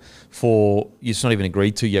well for it's not even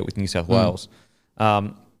agreed to yet with New South Wales?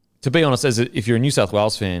 To be honest, if you're a New South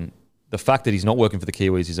Wales fan, the fact that he's not working for the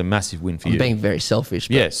Kiwis is a massive win for you. I'm being very selfish.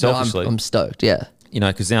 But Yeah, selfishly. I'm stoked. Yeah.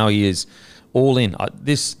 Because now he is all in.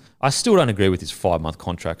 I still don't agree with his 5-month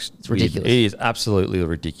contract. It's ridiculous. It is absolutely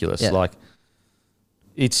ridiculous. Yeah. Like,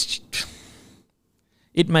 it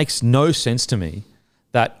makes no sense to me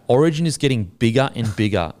that Origin is getting bigger and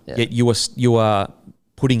bigger, yet you are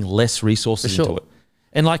putting less resources into it.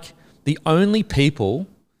 And like, the only people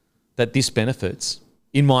that this benefits,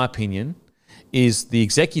 in my opinion, is the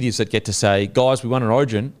executives that get to say, guys, we won an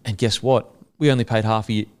Origin, and guess what? We only paid half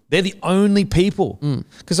a year. They're the only people.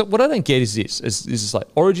 Because what I don't get is this. Is just like,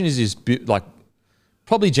 Origin is this, like,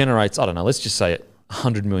 probably generates, I don't know, let's just say it,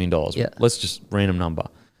 $100 million. Yeah. Let's just random number.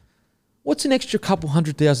 What's an extra couple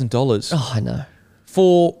 $100,000? Oh, I know.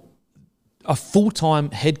 For a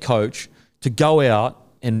full-time head coach to go out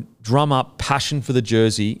and drum up passion for the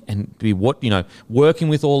jersey and be working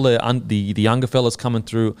with all the younger fellas coming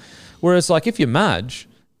through. Whereas, like, if you're Madge,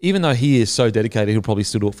 even though he is so dedicated, he'll probably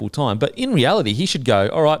still do it full-time. But in reality, he should go,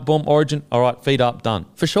 all right, boom, Origin, all right, feet up, done.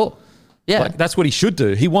 For sure. Yeah. Like, that's what he should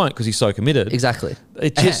do. He won't because he's so committed. Exactly.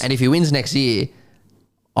 And if he wins next year,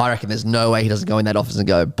 I reckon there's no way he doesn't go in that office and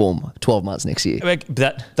go, boom, 12 months next year.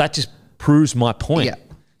 That just proves my point. Yeah.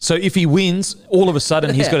 So if he wins, all of a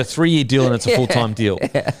sudden he's got a 3-year deal and it's a full-time deal.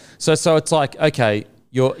 Yeah. So it's like, okay,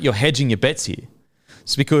 you're hedging your bets here.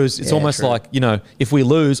 It's because it's almost true. like, if we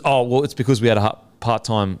lose, oh, well, it's because we had a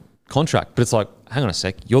part-time contract. But it's like, hang on a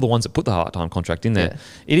sec, you're the ones that put the part-time contract in there. Yeah.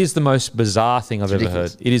 It is the most bizarre thing I've ever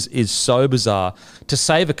heard. It is so bizarre. To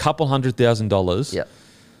save a couple $100,000, yep.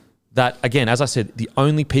 That, again, as I said, the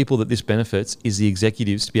only people that this benefits is the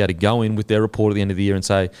executives to be able to go in with their report at the end of the year and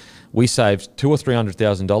say, we saved $200,000 or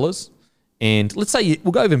 $300,000, and let's say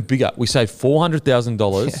we'll go even bigger. We saved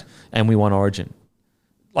 $400,000 and we won Origin.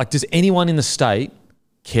 Like, does anyone in the state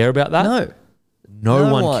care about that? No. No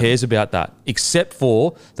one cares about that, except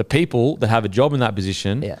for the people that have a job in that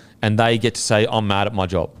position, and they get to say, I'm mad at my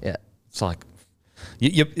job. Yeah. It's like,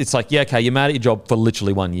 okay, you're mad at your job for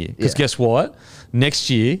literally 1 year. Because guess what? Next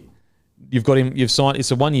year, you've signed, it's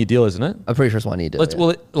a 1-year deal, isn't it? I'm pretty sure it's 1 year deal.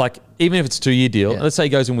 Well, even if it's a 2-year deal, let's say he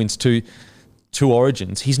goes and wins two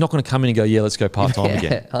Origins, he's not going to come in and go, let's go part-time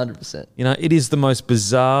again. 100%. It is the most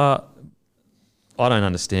bizarre. I don't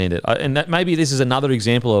understand it. And that maybe this is another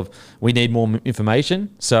example of we need more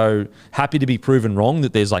information. So happy to be proven wrong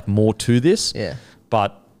that there's like more to this. Yeah.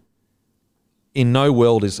 But in no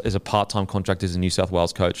world is a part-time contract as a New South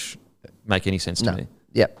Wales coach make any sense to me.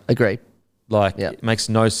 Yep, agreed. It makes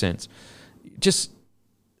no sense. Just,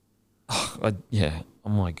 oh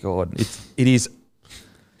my God. It is,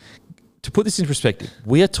 to put this in perspective,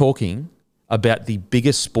 we are talking about the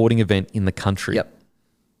biggest sporting event in the country. Yep.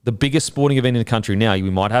 The biggest sporting event in the country. Now, we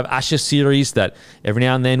might have Ashes series that every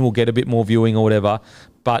now and then will get a bit more viewing or whatever,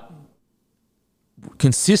 but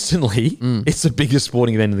consistently, it's the biggest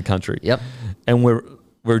sporting event in the country. Yep. And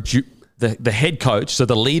the head coach, so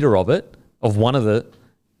the leader of one of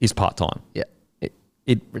is part-time. Yeah.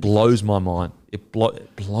 It blows my mind. It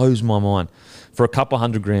blows my mind for a couple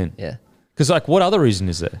 $100,000. Yeah. Because what other reason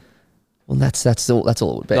is there? Well, that's all it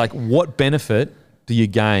would be. What benefit do you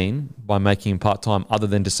gain by making him part-time other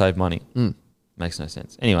than to save money? Makes no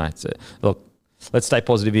sense. Anyway, look, let's stay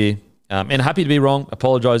positive here. And happy to be wrong.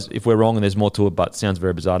 Apologise if we're wrong and there's more to it, but sounds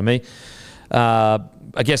very bizarre to me. I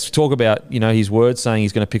guess talk about, his words saying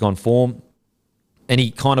he's going to pick on form. And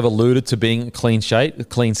he kind of alluded to being a clean slate.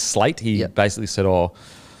 He basically said,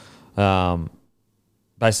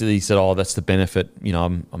 that's the benefit.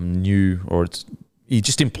 I'm new, or he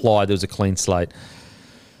just implied there was a clean slate.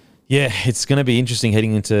 Yeah, it's going to be interesting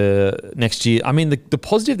heading into next year. I mean, the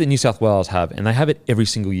positive that New South Wales have, and they have it every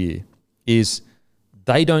single year, is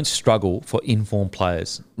they don't struggle for informed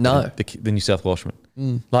players. No. The New South Welshmen.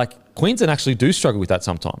 Like, Queensland actually do struggle with that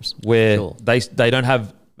sometimes, where they don't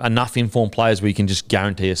have enough informed players where you can just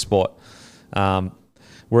guarantee a spot.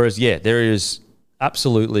 Whereas, there is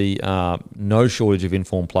absolutely no shortage of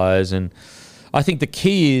informed players. And I think the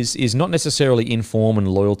key is not necessarily inform and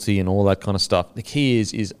loyalty and all that kind of stuff. The key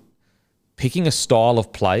is picking a style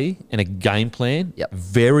of play and a game plan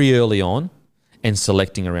very early on and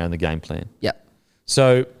selecting around the game plan. Yep.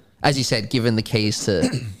 So, as you said, given the keys to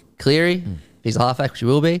Cleary, if he's a halfback, which he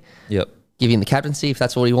will be. Yep. Giving the captaincy if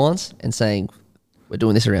that's what he wants, and saying, we're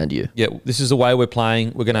doing this around you. Yeah, this is the way we're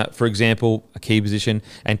playing. We're going to, for example, a key position,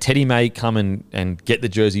 and Teddy may come and get the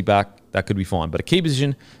jersey back. That could be fine. But a key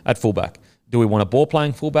position at fullback. Do we want a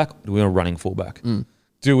ball-playing fullback, or do we want a running fullback?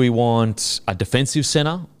 Do we want a defensive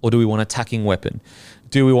centre, or do we want an attacking weapon?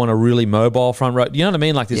 Do we want a really mobile front row? You know what I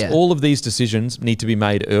mean? Like, there's all of these decisions need to be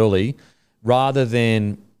made early rather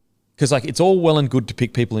than... Because, it's all well and good to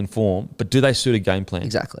pick people in form, but do they suit a game plan?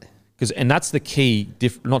 Exactly. and that's the key,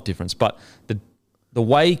 not difference, but the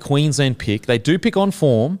way Queensland pick, they do pick on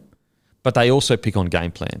form, but they also pick on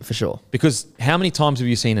game plan. For sure. Because how many times have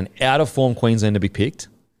you seen an out-of-form Queenslander be picked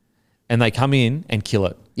and they come in and kill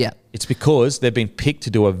it? Yeah. It's because they've been picked to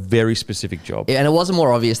do a very specific job. Yeah, and it wasn't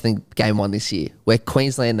more obvious than game 1 this year, where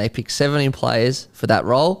Queensland, they picked 17 players for that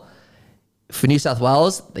role. For New South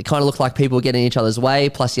Wales, they kind of looked like people were getting in each other's way.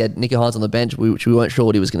 Plus, you had Nico Hines on the bench, which we weren't sure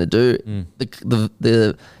what he was going to do.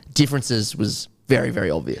 The differences was very,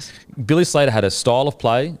 very obvious. Billy Slater had a style of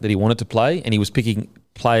play that he wanted to play, and he was picking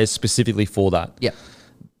players specifically for that. Yeah.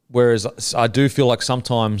 Whereas I do feel like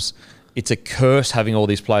sometimes it's a curse having all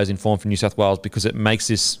these players in form for New South Wales because it makes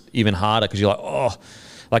this even harder because you're like, oh,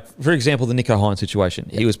 like for example, the Nico Hines situation.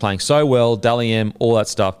 He was playing so well, Dally M, all that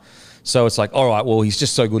stuff. So it's like, all right, well, he's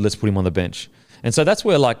just so good, let's put him on the bench. And so that's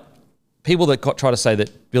where like people that try to say that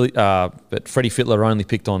Freddie Fittler only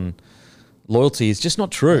picked on loyalty is just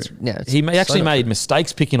not true. He actually made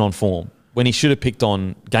mistakes picking on form when he should have picked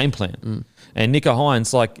on game plan. And Nico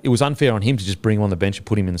Hines, like, it was unfair on him to just bring him on the bench and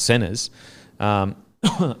put him in the centres. You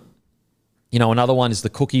know, another one is the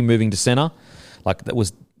Cookie moving to centre. Like, that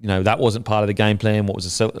was, you know, that wasn't part of the game plan. What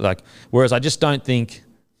was like? Whereas I just don't think.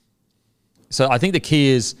 So I think the key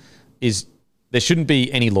is there shouldn't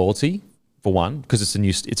be any loyalty for one because it's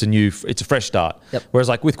a fresh start. Yep. Whereas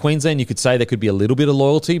like with Queensland, you could say there could be a little bit of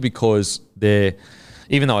loyalty because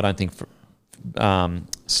even though I don't think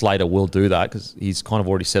Slater will do that because he's kind of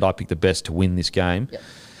already said I picked the best to win this game. Yep.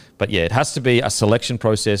 But yeah, it has to be a selection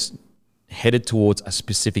process headed towards a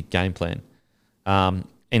specific game plan.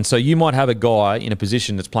 And so you might have a guy in a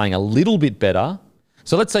position that's playing a little bit better.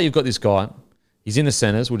 So let's say you've got this guy, he's in the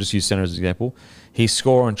centres, we'll just use centres as an example. He's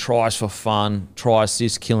scoring tries for fun, try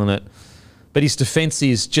assists, killing it. But his defence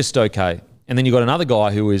is just okay. And then you've got another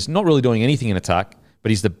guy who is not really doing anything in attack,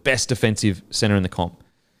 but he's the best defensive centre in the comp.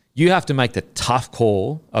 You have to make the tough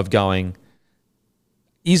call of going,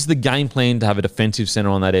 is the game plan to have a defensive centre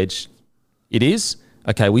on that edge? It is.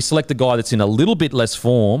 Okay, we select the guy that's in a little bit less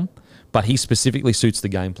form, but he specifically suits the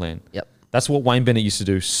game plan. Yep. That's what Wayne Bennett used to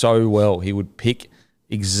do so well. He would pick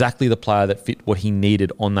exactly the player that fit what he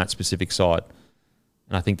needed on that specific side.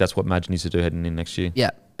 And I think that's what Madge needs to do heading in next year. Yeah,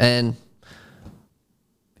 and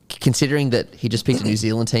considering that he just picked a New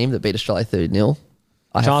Zealand team that beat Australia 30-0,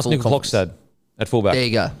 Charles Nicoll-Klokstad at fullback. There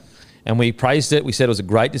you go. And we praised it. We said it was a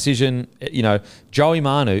great decision. You know, Joey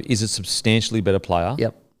Manu is a substantially better player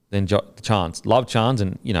than Chance. Love Chance,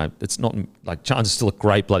 and, you know, it's not like Chance is still a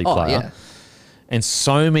great bloody player. Yeah. And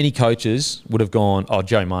so many coaches would have gone, oh,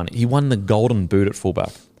 Joey Manu, he won the golden boot at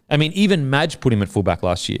fullback. I mean, even Madge put him at fullback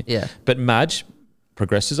last year. Yeah. But Madge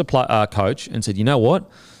progressed as a coach and said, you know what?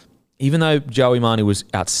 Even though Joey Manu was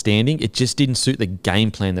outstanding, it just didn't suit the game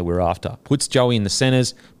plan that we're after. Puts Joey in the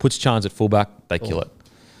centres, puts Chance at fullback, they kill it.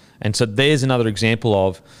 And so there's another example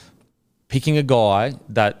of picking a guy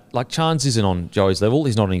that, like, Chance isn't on Joey's level,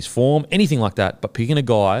 he's not in his form, anything like that, but picking a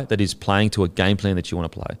guy that is playing to a game plan that you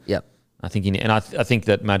want to play. Yep. I think I think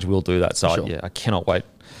that Madge will do that. So, Sure. yeah, I cannot wait.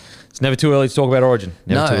 It's never too early to talk about Origin.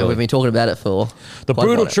 Never too early. We've been talking about it for The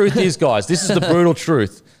brutal truth is, guys, this is the brutal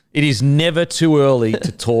truth. It is never too early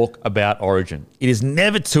to talk about Origin. It is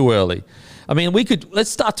never too early. I mean, let's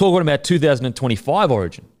start talking about 2025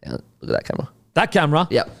 Origin. Yeah, look at that camera. That camera.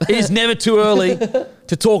 Yep. It is never too early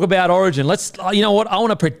to talk about Origin. You know what? I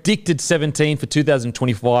want a predicted 17 for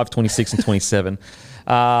 2025, 26 and 27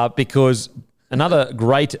 because another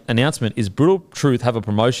great announcement is Brutal Truth have a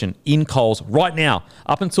promotion in Coles right now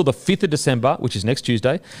up until the 5th of December, which is next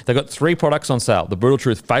Tuesday. They've got 3 products on sale. The Brutal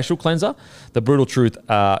Truth Facial Cleanser, the Brutal Truth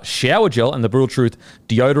Shower Gel, and the Brutal Truth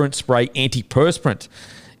Deodorant Spray Antiperspirant.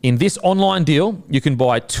 In this online deal, you can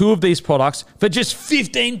buy 2 of these products for just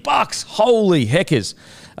 $15. Holy heckers.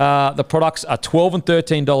 The products are $12 and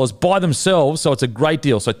 $13 by themselves, so it's a great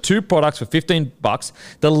deal. So 2 products for $15.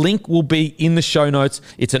 The link will be in the show notes.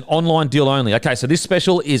 It's an online deal only. Okay, so this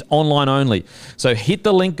special is online only. So hit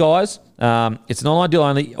the link, guys. It's an online deal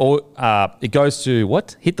only, or it goes to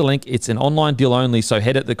what? Hit the link. It's an online deal only. So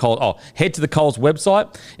head to the Coles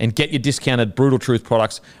website and get your discounted Brutal Truth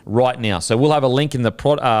products right now. So we'll have a link in the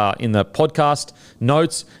podcast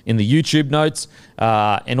notes, in the YouTube notes,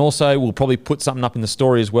 and also we'll probably put something up in the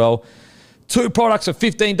story as well. 2 products for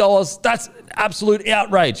 $15. That's absolute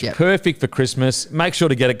outrage. Yep. Perfect for Christmas. Make sure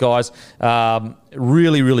to get it, guys.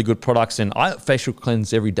 Really, really good products. And I facial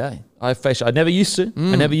cleanse every day. I never used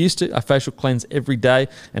to. I facial cleanse every day.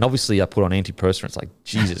 And obviously I put on antiperspirants. Like,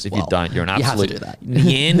 Jesus, if you don't, you're an absolute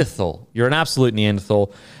Neanderthal. You're an absolute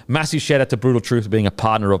Neanderthal. Massive shout out to Brutal Truth for being a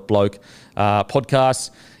partner of Bloke Podcasts.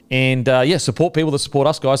 And support people that support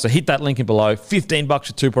us, guys. So hit that link in below. $15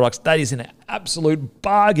 for 2 products. That is an absolute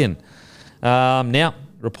bargain. Now,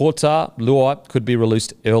 reports are Luai could be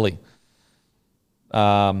released early.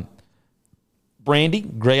 Brandy,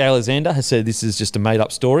 Greg Alexander, has said this is just a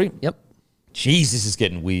made-up story. Yep. Jeez, this is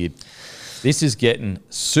getting weird. This is getting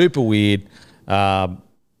super weird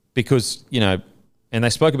because, and they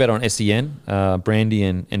spoke about it on SEN, Brandy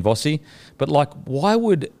and Vossi. But, why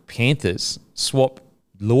would Panthers swap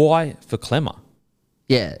Luai for Clemmer?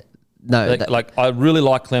 Yeah. No. I really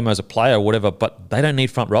like Clemmer as a player or whatever, but they don't need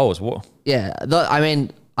front rowers. What? Yeah.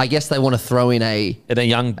 I guess they want to throw in a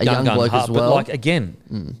young bloke as well. But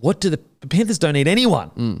what do the Panthers don't need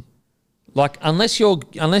anyone? Unless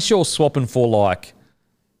you're swapping for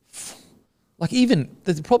even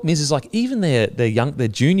the problem is even their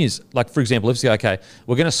juniors. For example, let's say okay,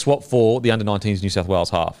 we're going to swap for the under-19s New South Wales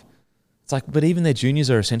half. It's but even their juniors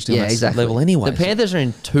are essentially on that level anyway. The Panthers are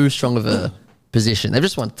in too strong of a position. They've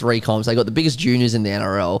just won 3 comps. They got the biggest juniors in the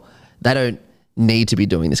NRL. They don't need to be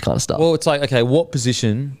doing this kind of stuff. Well, it's okay, what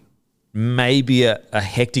position? Maybe a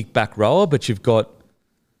hectic back rower, but you've got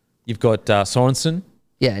Sorensen.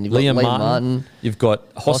 Yeah, and you've Liam got Liam Martin. You've got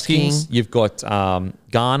Hoskins. You've got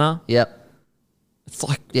Garner. Yep. It's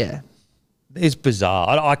it's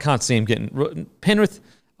bizarre. I can't see him getting Penrith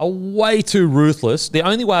are way too ruthless. The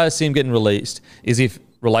only way I see him getting released is if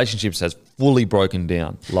relationships has fully broken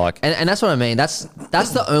down. And that's what I mean. That's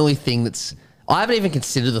the only thing that's. I haven't even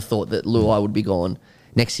considered the thought that Luai would be gone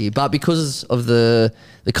next year, but because of the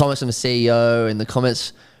comments from the CEO and the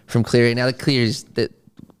comments from Cleary, now the Cleary is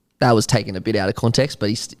that was taken a bit out of context, but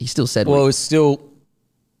he still said. Well, it's still.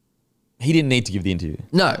 He didn't need to give the interview.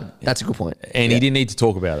 No, that's a good point. And he didn't need to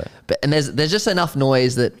talk about it. And there's just enough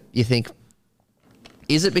noise that you think,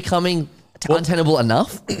 is it becoming untenable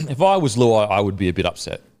enough? If I was Luai, I would be a bit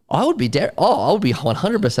upset. I would be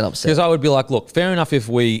 100% upset. Because I would be look, fair enough if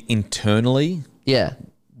we internally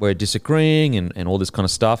we're disagreeing and all this kind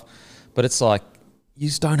of stuff, but it's you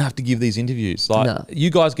just don't have to give these interviews. No.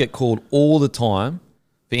 You guys get called all the time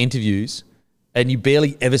for interviews and you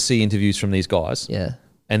barely ever see interviews from these guys. Yeah.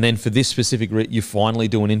 And then for this specific, you finally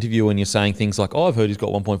do an interview and you're saying things like, I've heard he's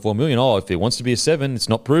got 1.4 million. If he wants to be a 7, it's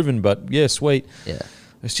not proven, but yeah, sweet. Yeah.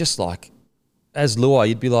 It's just as Luai,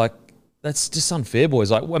 you'd be that's just unfair,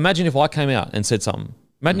 boys. Imagine if I came out and said something.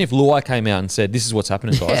 Imagine if Luai came out and said, this is what's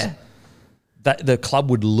happening, guys. Yeah. That the club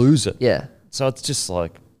would lose it. Yeah. So it's just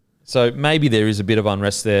so maybe there is a bit of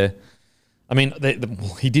unrest there. I mean,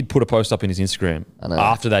 he did put a post up in his Instagram. I know.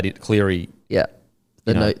 After that, Cleary. Yeah.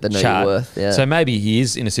 The know your worth. Yeah. So maybe he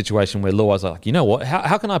is in a situation where Luai's you know what?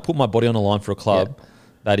 How can I put my body on the line for a club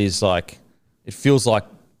that is it feels like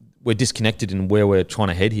we're disconnected in where we're trying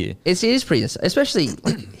to head here. It is pretty, especially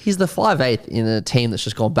he's the 5'8" in a team that's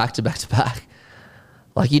just gone back to back to back.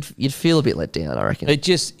 You'd feel a bit let down, I reckon. It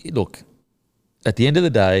just look at the end of the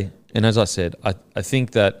day, and as I said, I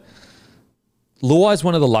think that Luai's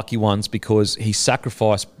one of the lucky ones because he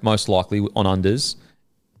sacrificed most likely on unders,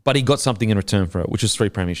 but he got something in return for it, which is 3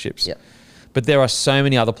 premierships. Yeah. But there are so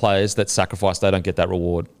many other players that sacrifice; they don't get that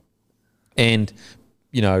reward, and.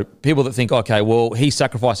 People that think, okay, well, he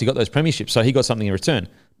sacrificed, he got those premierships, so he got something in return.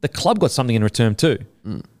 The club got something in return too.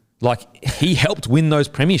 He helped win those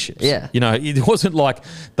premierships. Yeah. It wasn't like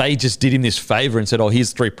they just did him this favour and said,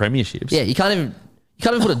 here's 3 premierships. Yeah, you can't even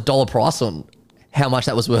put a dollar price on how much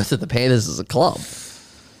that was worth to the Panthers as a club.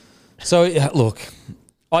 So, look,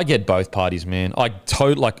 I get both parties, man.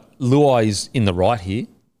 Luai is in the right here.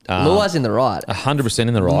 Luai's in the right. 100%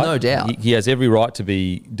 in the right. No doubt. He has every right to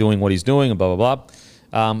be doing what he's doing and blah, blah, blah.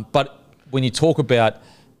 But when you talk about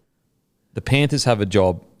the Panthers have a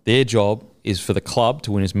job, their job is for the club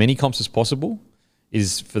to win as many comps as possible,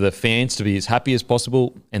 is for the fans to be as happy as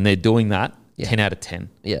possible, and they're doing that 10 out of 10.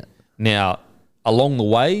 Yeah. Now, along the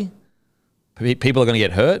way, people are going to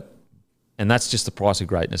get hurt, and that's just the price of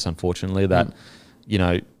greatness, unfortunately, that,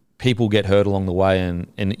 people get hurt along the way,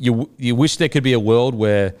 and you wish there could be a world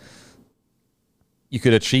where you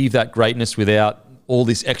could achieve that greatness without all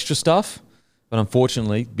this extra stuff. But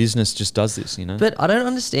unfortunately, business just does this, But I don't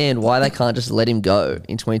understand why they can't just let him go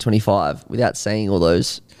in 2025 without saying all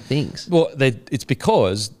those things. Well, it's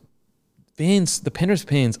because the Penrith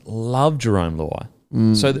fans love Jerome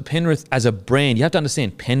Luai. So the Penrith, as a brand, you have to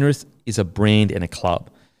understand, Penrith is a brand and a club.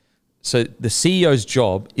 So the CEO's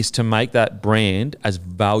job is to make that brand as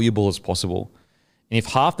valuable as possible. And if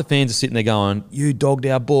half the fans are sitting there going, you dogged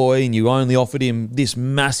our boy and you only offered him this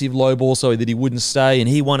massive low ball so that he wouldn't stay and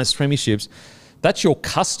he won his premierships, that's your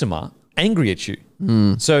customer angry at you.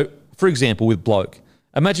 So, for example, with Bloke,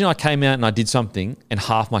 Imagine I came out and I did something and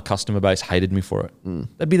half my customer base hated me for it.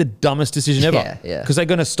 That'd be the dumbest decision ever. Yeah. Because they're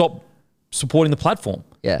going to stop supporting the platform.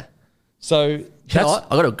 Yeah. So You know what?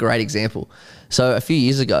 I got a great example. So a few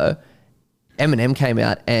years ago, Eminem came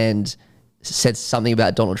out and said something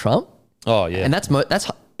about Donald Trump. Oh yeah. And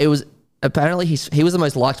it was apparently he was the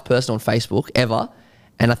most liked person on Facebook ever,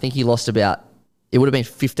 and I think he lost about, it would have been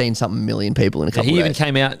 15 something million people in a couple of days. He even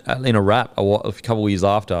came out in a rap a couple of years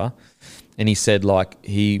after, and he said like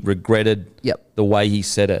he regretted the way he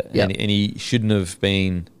said it, and he shouldn't have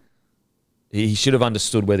been. He should have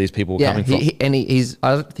understood where these people were coming from.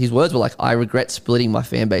 His words were like, "I regret splitting my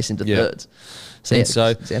fan base into thirds."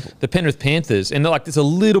 So, the Penrith Panthers, and like it's a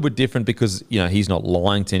little bit different because he's not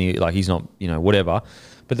lying to any, like he's not whatever.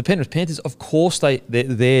 But the Penrith Panthers, of course,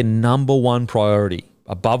 their number one priority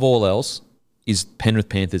above all else is Penrith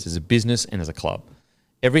Panthers as a business and as a club.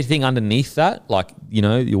 Everything underneath that, like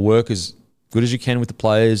your work as good as you can with the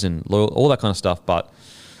players and all that kind of stuff, but.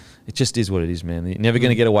 It just is what it is, man. You're never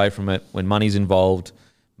going to get away from it when money's involved.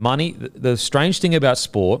 Money, the strange thing about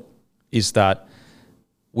sport is that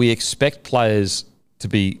we expect players to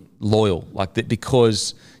be loyal,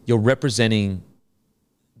 because you're representing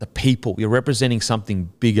the people. You're representing something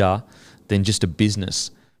bigger than just a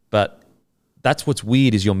business. But that's what's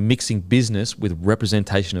weird is you're mixing business with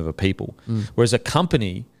representation of a people. Whereas a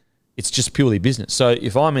company, it's just purely business. So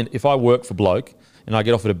if I work for Bloke and I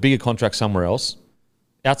get offered a bigger contract somewhere else,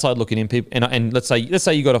 outside looking in, people, and let's say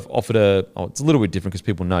you got offered it's a little bit different because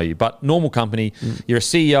people know you, but normal company, you're a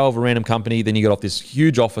CEO of a random company, then you got off this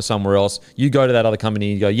huge offer somewhere else, you go to that other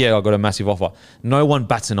company and you go, yeah, I got a massive offer. No one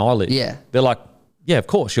bats an eyelid. Yeah. They're like, yeah, of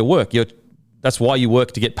course, you'll work. That's why you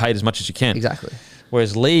work, to get paid as much as you can. Exactly.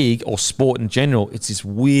 Whereas league or sport in general, it's this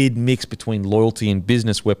weird mix between loyalty and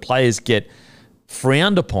business where players get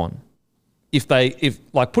frowned upon if put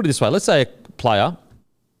it this way, let's say a player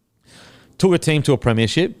took a team to a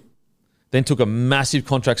premiership, then took a massive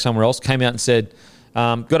contract somewhere else, came out and said,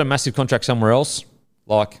 got a massive contract somewhere else,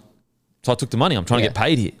 so I took the money. I'm trying to get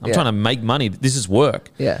paid here. I'm trying to make money. This is work.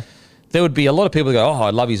 Yeah. There would be a lot of people that go, oh, I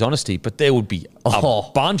love his honesty, but there would be a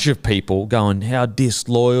bunch of people going, how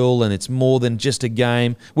disloyal, and it's more than just a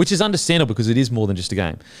game, which is understandable because it is more than just a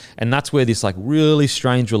game. And that's where this really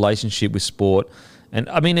strange relationship with sport, and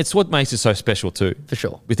I mean, it's what makes it so special too. For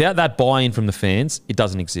sure. Without that buy-in from the fans, it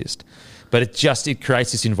doesn't exist. But it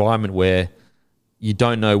creates this environment where you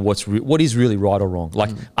don't know what is really right or wrong.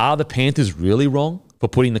 Are the Panthers really wrong for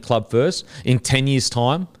putting the club first in 10 years'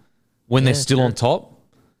 time when they're still on top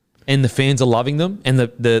and the fans are loving them and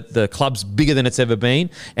the club's bigger than it's ever been,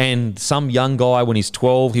 and some young guy when he's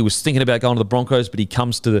 12, he was thinking about going to the Broncos, but he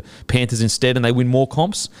comes to the Panthers instead and they win more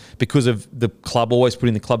comps because of the club always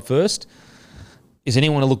putting the club first? Is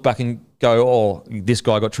anyone going to look back and go, oh, this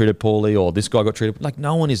guy got treated poorly or this guy got treated...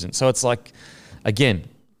 no one isn't. So it's again,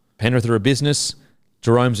 Penrith are a business.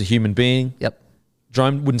 Jerome's a human being. Yep.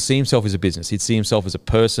 Jerome wouldn't see himself as a business. He'd see himself as a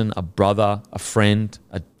person, a brother, a friend,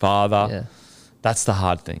 a father. Yeah. That's the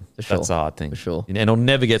hard thing. For sure. That's the hard thing. For sure. And it'll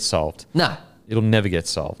never get solved. No. It'll never get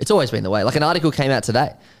solved. It's always been the way. An article came out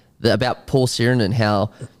today about Paul Siren and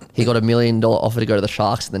how he got $1 million offer to go to the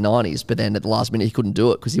Sharks in the 90s, but then at the last minute he couldn't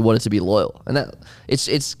do it because he wanted to be loyal. And that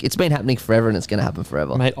it's been happening forever, and it's going to happen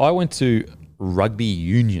forever. Mate, I went to rugby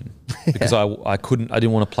union because I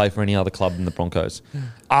didn't want to play for any other club than the Broncos.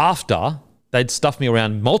 After they'd stuffed me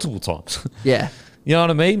around multiple times. Yeah. You know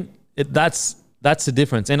what I mean? That's the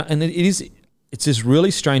difference. And it's this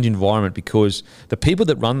really strange environment because the people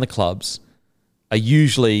that run the clubs are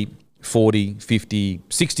usually 40, 50,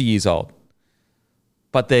 60 years old.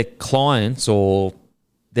 But their clients or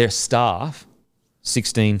their staff,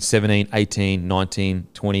 16, 17, 18, 19,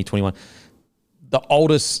 20, 21, the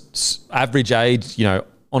oldest average age,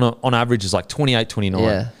 on average is 28, 29.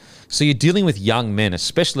 Yeah. So you're dealing with young men,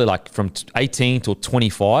 especially from 18 to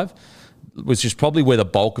 25, which is probably where the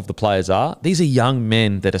bulk of the players are. These are young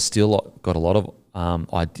men that are still got a lot of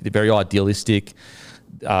very idealistic,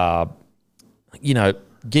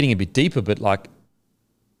 getting a bit deeper, but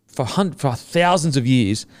for thousands of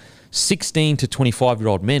years, 16 to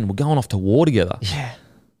 25-year-old men were going off to war together. Yeah.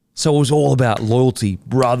 So it was all about loyalty,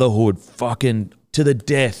 brotherhood, fucking to the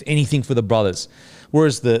death, anything for the brothers.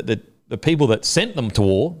 Whereas the people that sent them to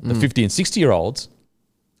war, the 50 and 60-year-olds,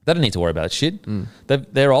 they don't need to worry about that shit.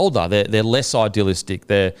 They're older. They're less idealistic.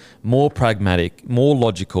 They're more pragmatic, more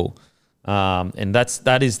logical. And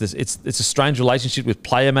that is this. It's a strange relationship with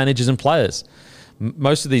player managers and players.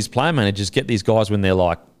 Most of these player managers get these guys when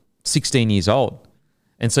they're 16 years old.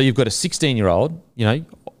 And so you've got a 16-year-old,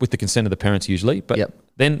 with the consent of the parents usually, but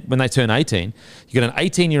then when they turn 18, you've got an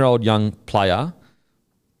 18-year-old young player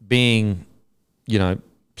being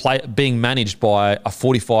being managed by a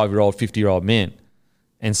 45-year-old, 50-year-old man.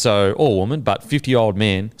 And so, or woman, but 50-year-old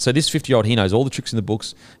man. So this 50-year-old, he knows all the tricks in the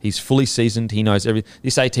books. He's fully seasoned. He knows everything.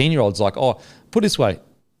 This 18-year-old's like, oh, put it this way.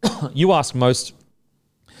 You ask most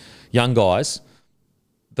young guys,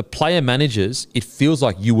 the player managers, it feels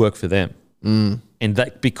like you work for them. And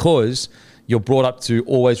that because you're brought up to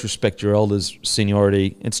always respect your elders'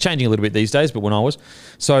 seniority. It's changing a little bit these days, but when I was.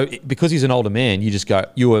 So because he's an older man, you just go,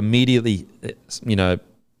 you immediately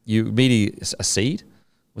accede.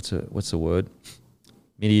 What's the word?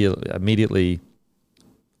 Immediately,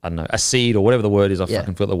 I don't know, accede or whatever the word is. I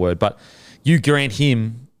fucking forgot the word. But you grant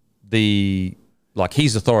him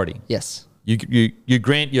he's authority. Yes.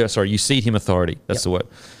 You cede him authority. That's the word.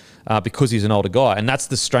 Because he's an older guy. And that's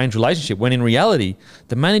the strange relationship. When in reality,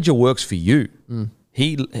 the manager works for you. You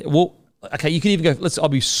could even go, I'll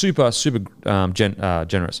be super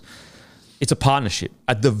generous. It's a partnership.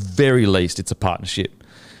 At the very least, it's a partnership.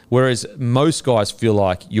 Whereas most guys feel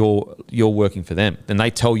like you're working for them. Then they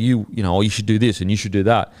tell you, you should do this and you should do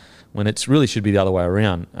that, when it really should be the other way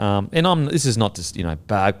around. This is not just,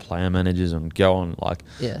 bad player managers and go on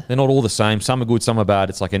they're not all the same. Some are good, some are bad.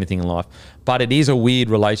 It's like anything in life. But it is a weird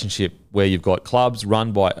relationship where you've got clubs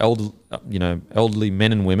run by elderly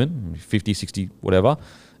men and women, 50, 60, whatever,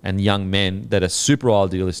 and young men that are super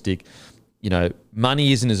idealistic.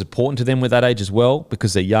 Money isn't as important to them with that age as well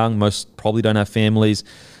because they're young. Most probably don't have families.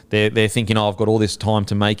 They're thinking, I've got all this time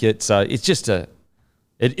to make it. So it's just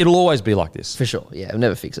it'll always be like this. For sure. Yeah, it'll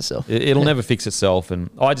never fix itself. It'll never fix itself. And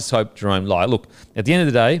I just hope Jerome, look, at the end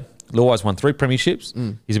of the day, Luai's won 3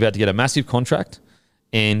 premierships. He's about to get a massive contract.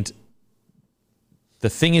 And the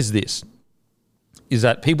thing is is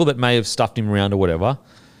that people that may have stuffed him around or whatever,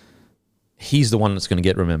 he's the one that's going to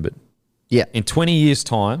get remembered. Yeah. In 20 years'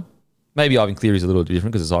 time, maybe Ivan Cleary's a little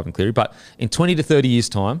different because it's Ivan Cleary, but in 20 to 30 years'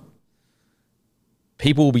 time,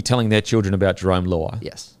 people will be telling their children about Jerome Luai.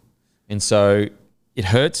 Yes. And so it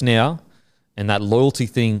hurts now, and that loyalty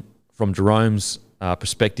thing from Jerome's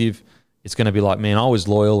perspective, it's going to be like, man, I was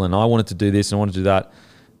loyal and I wanted to do this and I wanted to do that,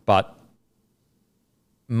 but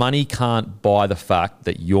money can't buy the fact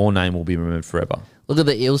that your name will be remembered forever. Look at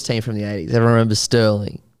the Eels team from the 80s. Everyone remembers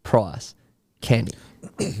Sterling, Price, Kenny.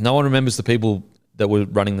 No one remembers the people that were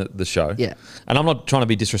running the show. Yeah. And I'm not trying to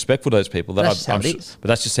be disrespectful to those people. But that's just how it is. But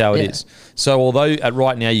that's just how it is. So although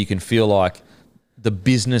right now you can feel like the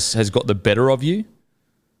business has got the better of you,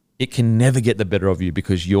 it can never get the better of you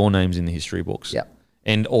because your name's in the history books. Yeah.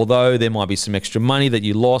 And although there might be some extra money that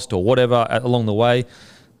you lost or whatever along the way,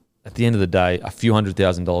 at the end of the day, a few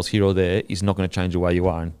 $100,000 here or there is not going to change the way you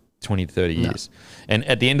are in 20 to 30 years. And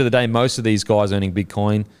at the end of the day, most of these guys earning big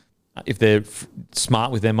coin, if they're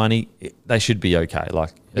smart with their money, they should be okay.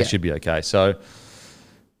 They should be okay. So,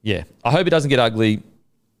 yeah, I hope it doesn't get ugly.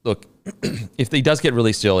 Look, if he does get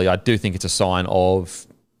released early, I do think it's a sign of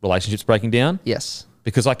relationships breaking down. Yes.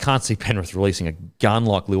 Because I can't see Penrith releasing a gun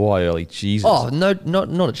like Luai early. Jesus. Oh, no,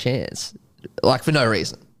 not a chance. For no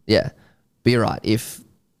reason. Yeah. But you're right. If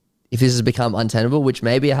this has become untenable, which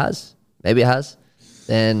maybe it has,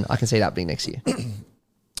 then I can see that being next year.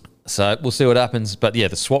 So we'll see what happens. But yeah,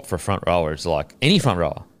 the swap for a front rower is like any front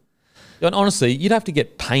rower. And honestly, you'd have to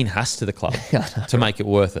get Payne Haas to the club to make it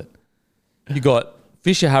worth it. You got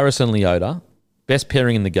Fisher, Harris and Leota, best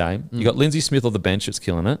pairing in the game. You got Lindsay Smith on the bench that's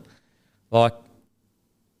killing it. I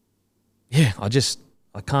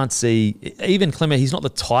can't see, even Clement, he's not the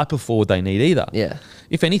type of forward they need either. Yeah.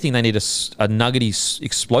 If anything, they need a nuggety,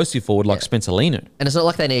 explosive forward like Spencer Lino. And it's not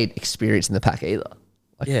like they need experience in the pack either.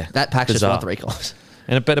 That pack's just won 3 comps.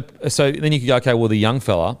 So then you could go, okay, well, the young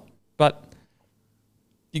fella, but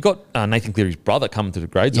you got Nathan Cleary's brother coming to the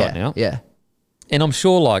grades right now. Yeah. And I'm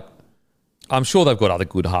sure they've got other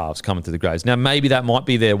good halves coming to the grades. Now, maybe that might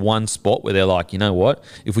be their one spot where they're like, you know what,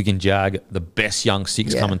 if we can jag the best young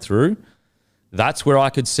 6 coming through, that's where I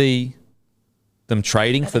could see them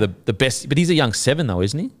trading for the best. But he's a young 7 though,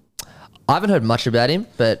 isn't he? I haven't heard much about him,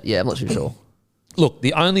 but yeah, I'm not too sure. Look,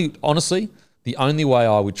 the only way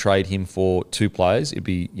I would trade him for 2 players, it'd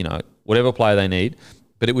be, whatever player they need,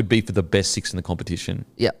 but it would be for the best 6 in the competition.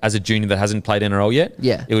 Yeah. As a junior that hasn't played NRL yet,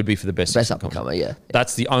 it would be for the best 6 in the competition. Yeah.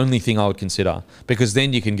 That's the only thing I would consider, because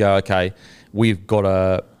then you can go, okay, we've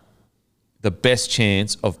got the best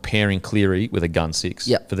chance of pairing Cleary with a gun 6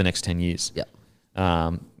 for the next 10 years. Yeah.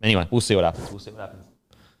 Anyway, we'll see what happens.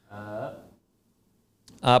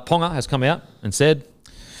 Ponga has come out and said,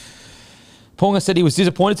 Ponga said he was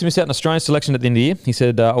disappointed to miss out on Australian selection at the end of the year. He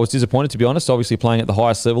said, I was disappointed, to be honest. Obviously, playing at the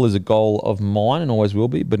highest level is a goal of mine and always will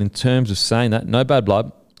be. But in terms of saying that, no bad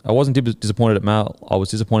blood. I wasn't disappointed at Mal. I was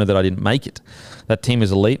disappointed that I didn't make it. That team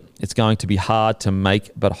is elite. It's going to be hard to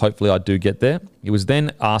make, but hopefully I do get there. He was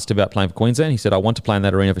then asked about playing for Queensland. He said, I want to play in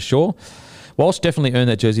that arena for sure. Walsh definitely earned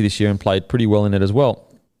that jersey this year and played pretty well in it as well.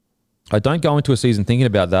 I don't go into a season thinking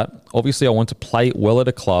about that. Obviously, I want to play well at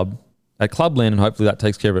Clubland, and hopefully that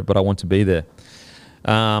takes care of it, but I want to be there.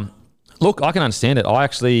 Look, I can understand it. I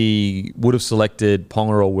actually would have selected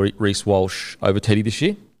Ponga or Reece Walsh over Teddy this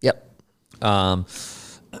year. Yep.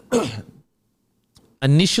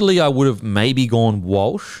 Initially, I would have maybe gone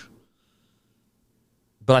Walsh,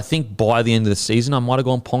 but I think by the end of the season, I might have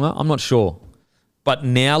gone Ponga. I'm not sure. But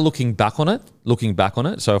now looking back on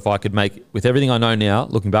it, so if I could make, with everything I know now,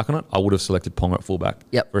 looking back on it, I would have selected Ponga at fullback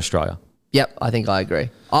for Australia. Yep, I think I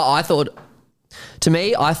agree. I thought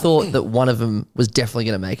that one of them was definitely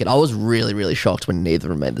going to make it. I was really, really shocked when neither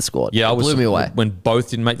of them made the squad. Yeah, it blew me away. When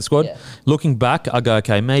both didn't make the squad. Yeah. Looking back, I go,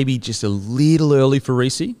 okay, maybe just a little early for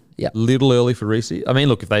Reece. Yeah. Little early for Reece. I mean,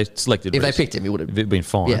 look, if they selected If Reece, they picked him, he would have been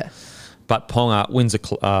fine. Yeah. But Ponga wins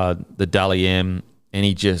the Dally M, and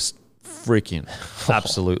he just freaking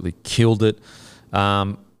absolutely killed it.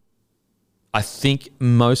 I think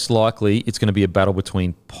most likely it's going to be a battle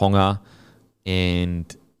between Ponga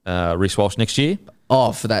and Reece Walsh next year.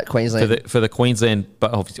 Oh, for that Queensland. For the Queensland,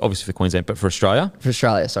 but obviously for Queensland, but for Australia. For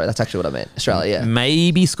Australia, sorry, that's actually what I meant. Australia, yeah.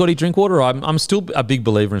 Maybe Scotty Drinkwater. I'm still a big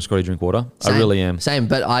believer in Scotty Drinkwater. Same, I really am. Same,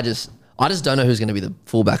 but I just don't know who's going to be the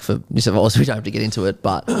fullback for New South Wales. We don't have to get into it,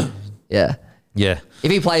 but yeah. Yeah.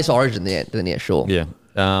 If he plays for Origin, then yeah, sure. Yeah.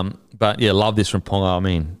 But yeah, love this from Ponga. I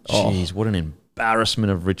mean, geez, what an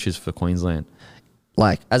embarrassment of riches for Queensland.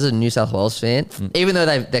 Like, as a New South Wales fan, even though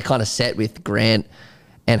they're kind of set with Grant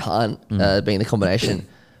and Hunt being the combination,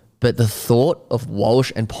 but the thought of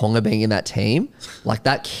Walsh and Ponga being in that team, like,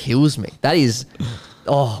 that kills me. That is,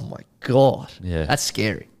 oh my God. Yeah. That's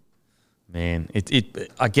scary. Man,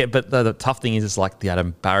 I get, but the tough thing is, it's like that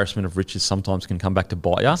embarrassment of riches sometimes can come back to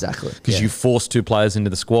bite you. Exactly. Because you force two players into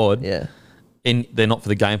the squad. Yeah. And they're not for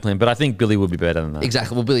the game plan. But I think Billy will be better than that.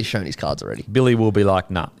 Exactly. Well, Billy's shown his cards already. Billy will be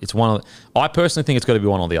like, nah, it's one of the, I personally think it's got to be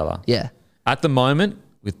one or the other. Yeah. At the moment,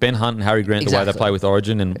 with Ben Hunt and Harry Grant, the way they play with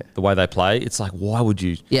Origin and the way they play, it's like, why would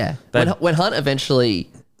you? Yeah. When Hunt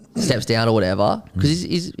eventually steps down or whatever, because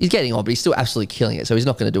he's getting on, but he's still absolutely killing it. So he's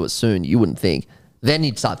not going to do it soon, you wouldn't think. Then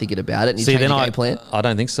you'd start thinking about it and you'd change your game plan. I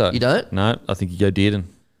don't think so. You don't? No, I think you go Dearden.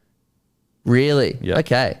 Really? Yeah.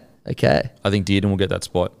 Okay. I think Dearden will get that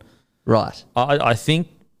spot. Right. I think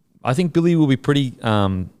Billy will be pretty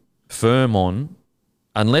firm on,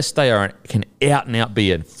 unless they can out and out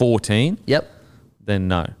be a 14. Yep. Then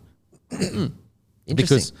no. Interesting.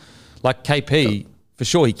 Because like KP, for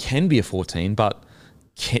sure he can be a 14, but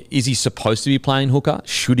is he supposed to be playing hooker?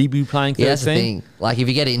 Should he be playing 13? Yeah, that's the thing. Like, if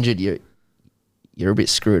you get injured, you're a bit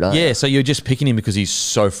screwed, aren't you? Yeah, so you're just picking him because he's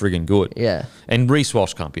so friggin' good. Yeah. And Reece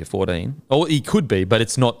Walsh can't be a 14. Or he could be, but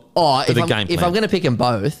it's not for the game plan. If I'm going to pick them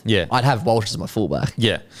both, yeah, I'd have Walsh as my fullback.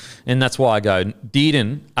 Yeah. And that's why I go,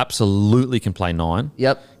 Dearden absolutely can play 9.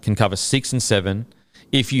 Yep. Can cover 6 and 7.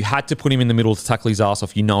 If you had to put him in the middle to tackle his ass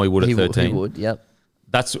off, you know he would at 13. He would, yep.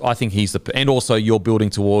 I think he's the... And also you're building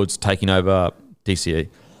towards taking over DCE.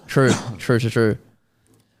 True.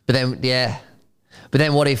 But then, yeah. But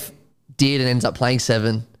then what if Dearden ends up playing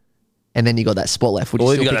 7 and then you got that spot left? Would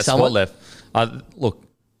you still pick someone? Spot left. Look,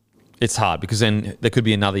 it's hard because then there could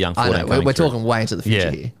be another young 14 I know. We're talking way into the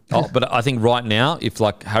future here. But I think right now, if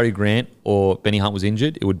like Harry Grant or Benny Hunt was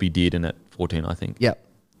injured, it would be Dearden at 14, I think. Yep.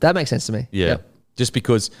 That makes sense to me. Yeah. Yep. Just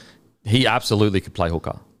because he absolutely could play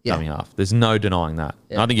hooker coming half. There's no denying that.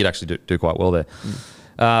 Yeah. And I think he'd actually do quite well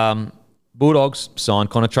there. Bulldogs signed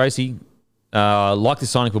Connor Tracy. Like this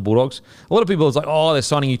signing for Bulldogs. A lot of people are like, oh, they're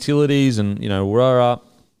signing utilities and, you know,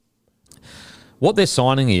 what they're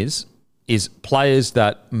signing is players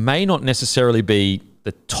that may not necessarily be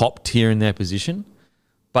the top tier in their position,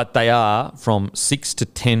 but they are from 6 to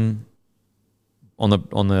 10 on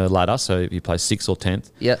the ladder. So if you play 6th or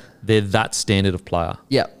 10th, they're that standard of player.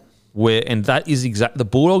 Yeah. And that is the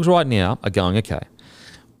Bulldogs right now are going, okay,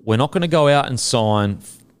 we're not going to go out and sign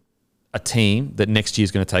a team that next year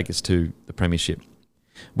is going to take us to the premiership.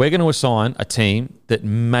 We're going to assign a team that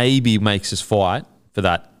maybe makes us fight for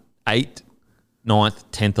that 8th, 9th,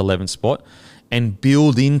 10th, 11th spot and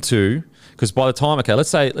build into, because by the time, okay, let's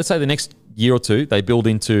say the next year or two, they build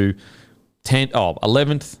into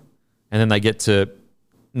 11th, and then they get to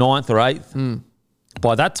 9th or 8th.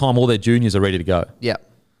 By that time, all their juniors are ready to go. Yeah.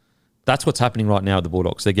 That's what's happening right now with the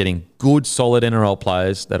Bulldogs. They're getting good, solid NRL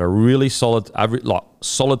players that are really solid, average, like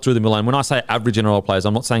solid through the middle. And when I say average NRL players,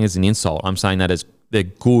 I'm not saying as an insult. I'm saying that as they're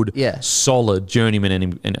good, Yeah. solid journeyman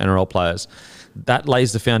and NRL players. That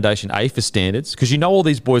lays the foundation, A, for standards, because you know all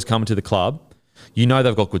these boys coming to the club, you know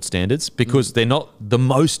they've got good standards because they're not the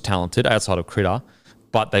most talented outside of Critter,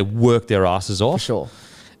 but they work their asses off. For sure.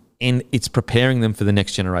 And it's preparing them for the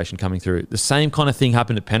next generation coming through. The same kind of thing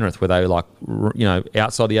happened at Penrith where they were like,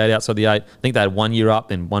 outside the eight. I think they had 1 year up,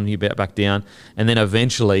 then 1 year back down. And then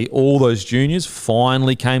eventually all those juniors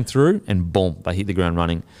finally came through and boom, they hit the ground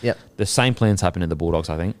running. Yep. The same plans happened in the Bulldogs,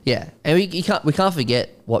 I think. Yeah. And we can't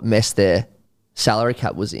forget what mess their salary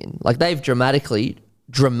cap was in. Like they've dramatically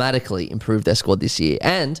improved their squad this year.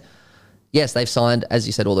 And yes, they've signed, as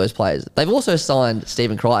you said, all those players. They've also signed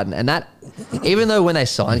Stephen Crichton, and that, even though when they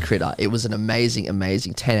signed Critter, it was an amazing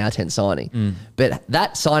 10 out of 10 signing. But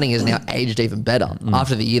that signing is now aged even better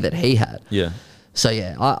after the year that he had. Yeah. So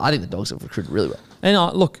yeah, I think the Dogs have recruited really well.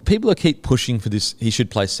 And look, people keep pushing for this. He should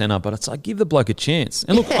play centre, but it's like give the bloke a chance.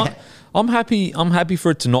 And look, I'm happy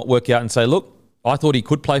for it to not work out and say, look, I thought he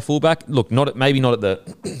could play fullback. Look, maybe not at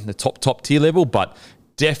the top tier level, but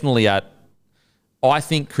definitely at. I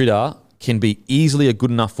think Critter can be easily a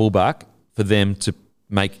good enough fullback for them to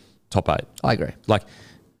make top 8. I agree. Like,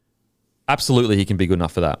 absolutely he can be good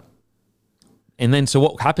enough for that. And then, so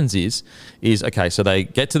what happens is okay, so they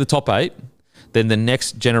get to the top 8, then the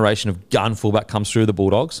next generation of gun fullback comes through the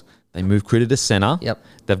Bulldogs. They move Critter to centre. Yep.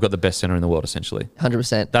 They've got the best centre in the world, essentially.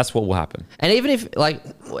 100%. That's what will happen. And even if, like,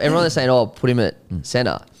 everyone is saying, put him at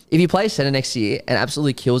centre. If he plays centre next year and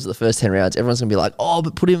absolutely kills it the first 10 rounds, everyone's going to be like,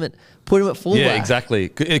 but put him at fullback. Yeah, exactly.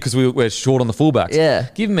 Because we're short on the fullbacks. Yeah.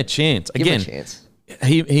 Give him a chance. Give Again, him a chance.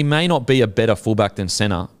 He may not be a better fullback than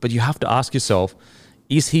centre, but you have to ask yourself,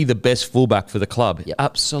 is he the best fullback for the club? Yep.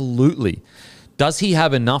 Absolutely. Does he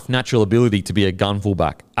have enough natural ability to be a gun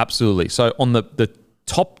fullback? Absolutely. So on the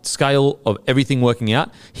top scale of everything working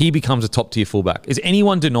out, he becomes a top tier fullback. Is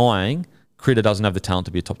anyone denying Critter doesn't have the talent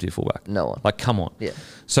to be a top tier fullback? No one. Like, come on. Yeah.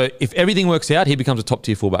 So if everything works out, he becomes a top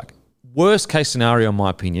tier fullback. Worst case scenario, in my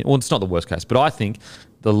opinion, well, it's not the worst case, but I think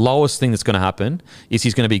the lowest thing that's going to happen is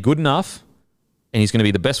he's going to be good enough and he's going to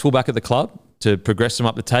be the best fullback at the club to progress him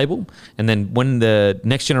up the table. And then when the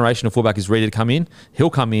next generation of fullback is ready to come in, he'll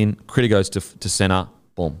come in, Critter goes to centre,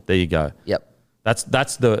 boom, there you go. Yep. That's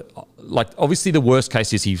the, like, obviously the worst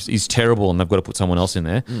case is he's terrible and they've got to put someone else in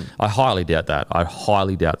there. I highly doubt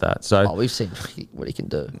that. So we've seen what he can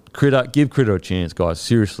do. Give Critter a chance, guys.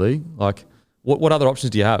 Seriously. Like, what other options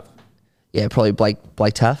do you have? Yeah, probably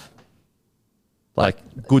Blake Taff. Like,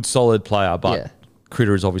 good, solid player, but Yeah.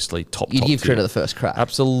 Critter is obviously top. You'd give tier. Critter the first crack.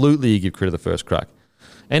 Absolutely, you give Critter the first crack.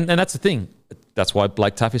 And that's the thing. That's why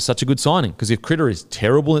Blake Taff is such a good signing. Because if Critter is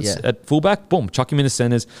terrible at fullback, boom, chuck him in the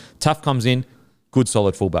centres. Taff comes in, good,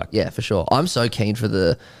 solid fullback. Yeah, for sure. I'm so keen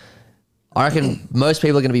for I reckon most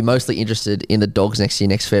people are going to be mostly interested in the Dogs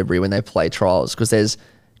next February when they play trials because there's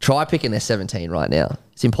try picking their 17 right now.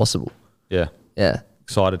 It's impossible. Yeah. Yeah.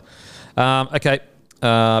 Excited. Okay.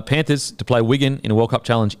 Panthers to play Wigan in a World Cup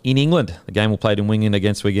challenge in England. The game will be played in Wigan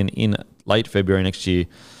against Wigan in late February next year.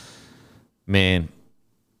 Man,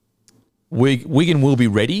 Wigan will be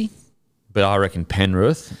ready, but I reckon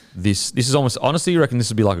Penrith, this is almost, honestly, I reckon this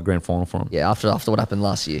would be like a grand final for them. Yeah, after what happened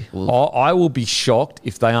last year. I will be shocked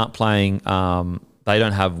if they aren't playing, they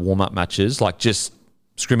don't have warm-up matches, like just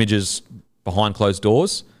scrimmages behind closed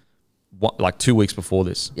doors, like 2 weeks before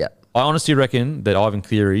this. Yeah. I honestly reckon that Ivan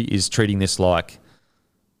Cleary is treating this like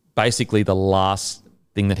basically the last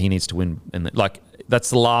thing that he needs to win. And like, that's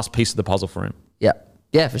the last piece of the puzzle for him. Yeah.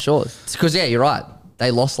 Yeah, for sure. Because, yeah, you're right.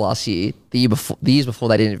 They lost last year. The years before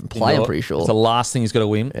they didn't even play, I'm pretty sure. It's the last thing he's got to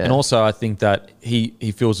win. Yeah. And also I think that he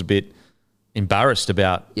feels a bit embarrassed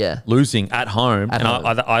about losing at home.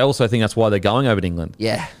 I also think that's why they're going over to England.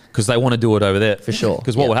 Yeah. Because they want to do it over there. For sure.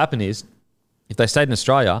 Because what would happen is if they stayed in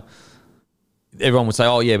Australia, everyone would say,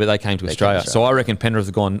 oh, yeah, but they came to Australia. So I reckon Penrith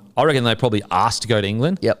have gone, I reckon they probably asked to go to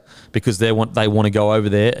England. Yep. Because they want to go over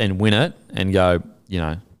there and win it and go,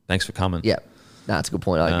 thanks for coming. Yep. No, that's a good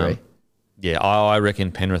point. I agree. Yeah, I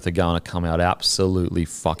reckon Penrith are going to come out absolutely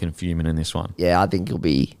fucking fuming in this one. Yeah, I think it'll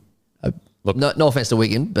be... Look, no offense to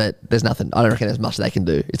Wigan, but there's nothing. I don't reckon there's much they can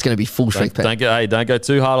do. It's going to be full strength. Don't go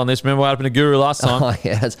too hard on this. Remember what happened to Guru last time? Oh,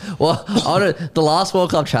 yes. Well, the last World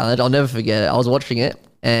Cup challenge, I'll never forget it. I was watching it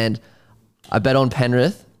and I bet on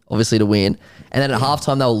Penrith, obviously to win. And then at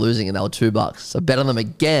halftime they were losing and they were $2. So I bet on them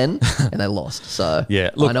again and they lost. So yeah,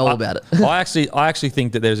 look, I know all about it. I actually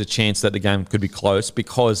think that there's a chance that the game could be close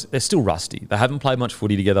because they're still rusty. They haven't played much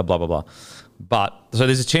footy together, blah, blah, blah. But so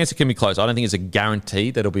there's a chance it can be close. I don't think it's a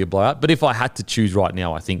guarantee that it'll be a blowout. But if I had to choose right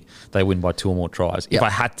now, I think they win by 2 or more tries. Yep. If I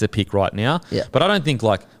had to pick right now. Yep. But I don't think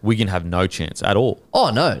like Wigan have no chance at all.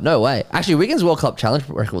 Oh, no way. Actually, Wigan's World Cup challenge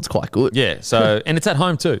record's quite good. Yeah. So and it's at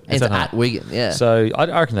home too. It's at Wigan, yeah. So I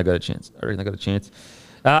reckon they got a chance.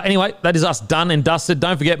 Anyway, that is us done and dusted.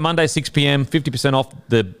 Don't forget, Monday, 6 p.m., 50% off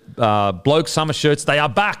the Bloke Summer shirts. They are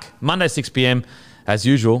back Monday, 6 p.m. As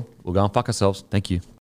usual, we'll go and fuck ourselves. Thank you.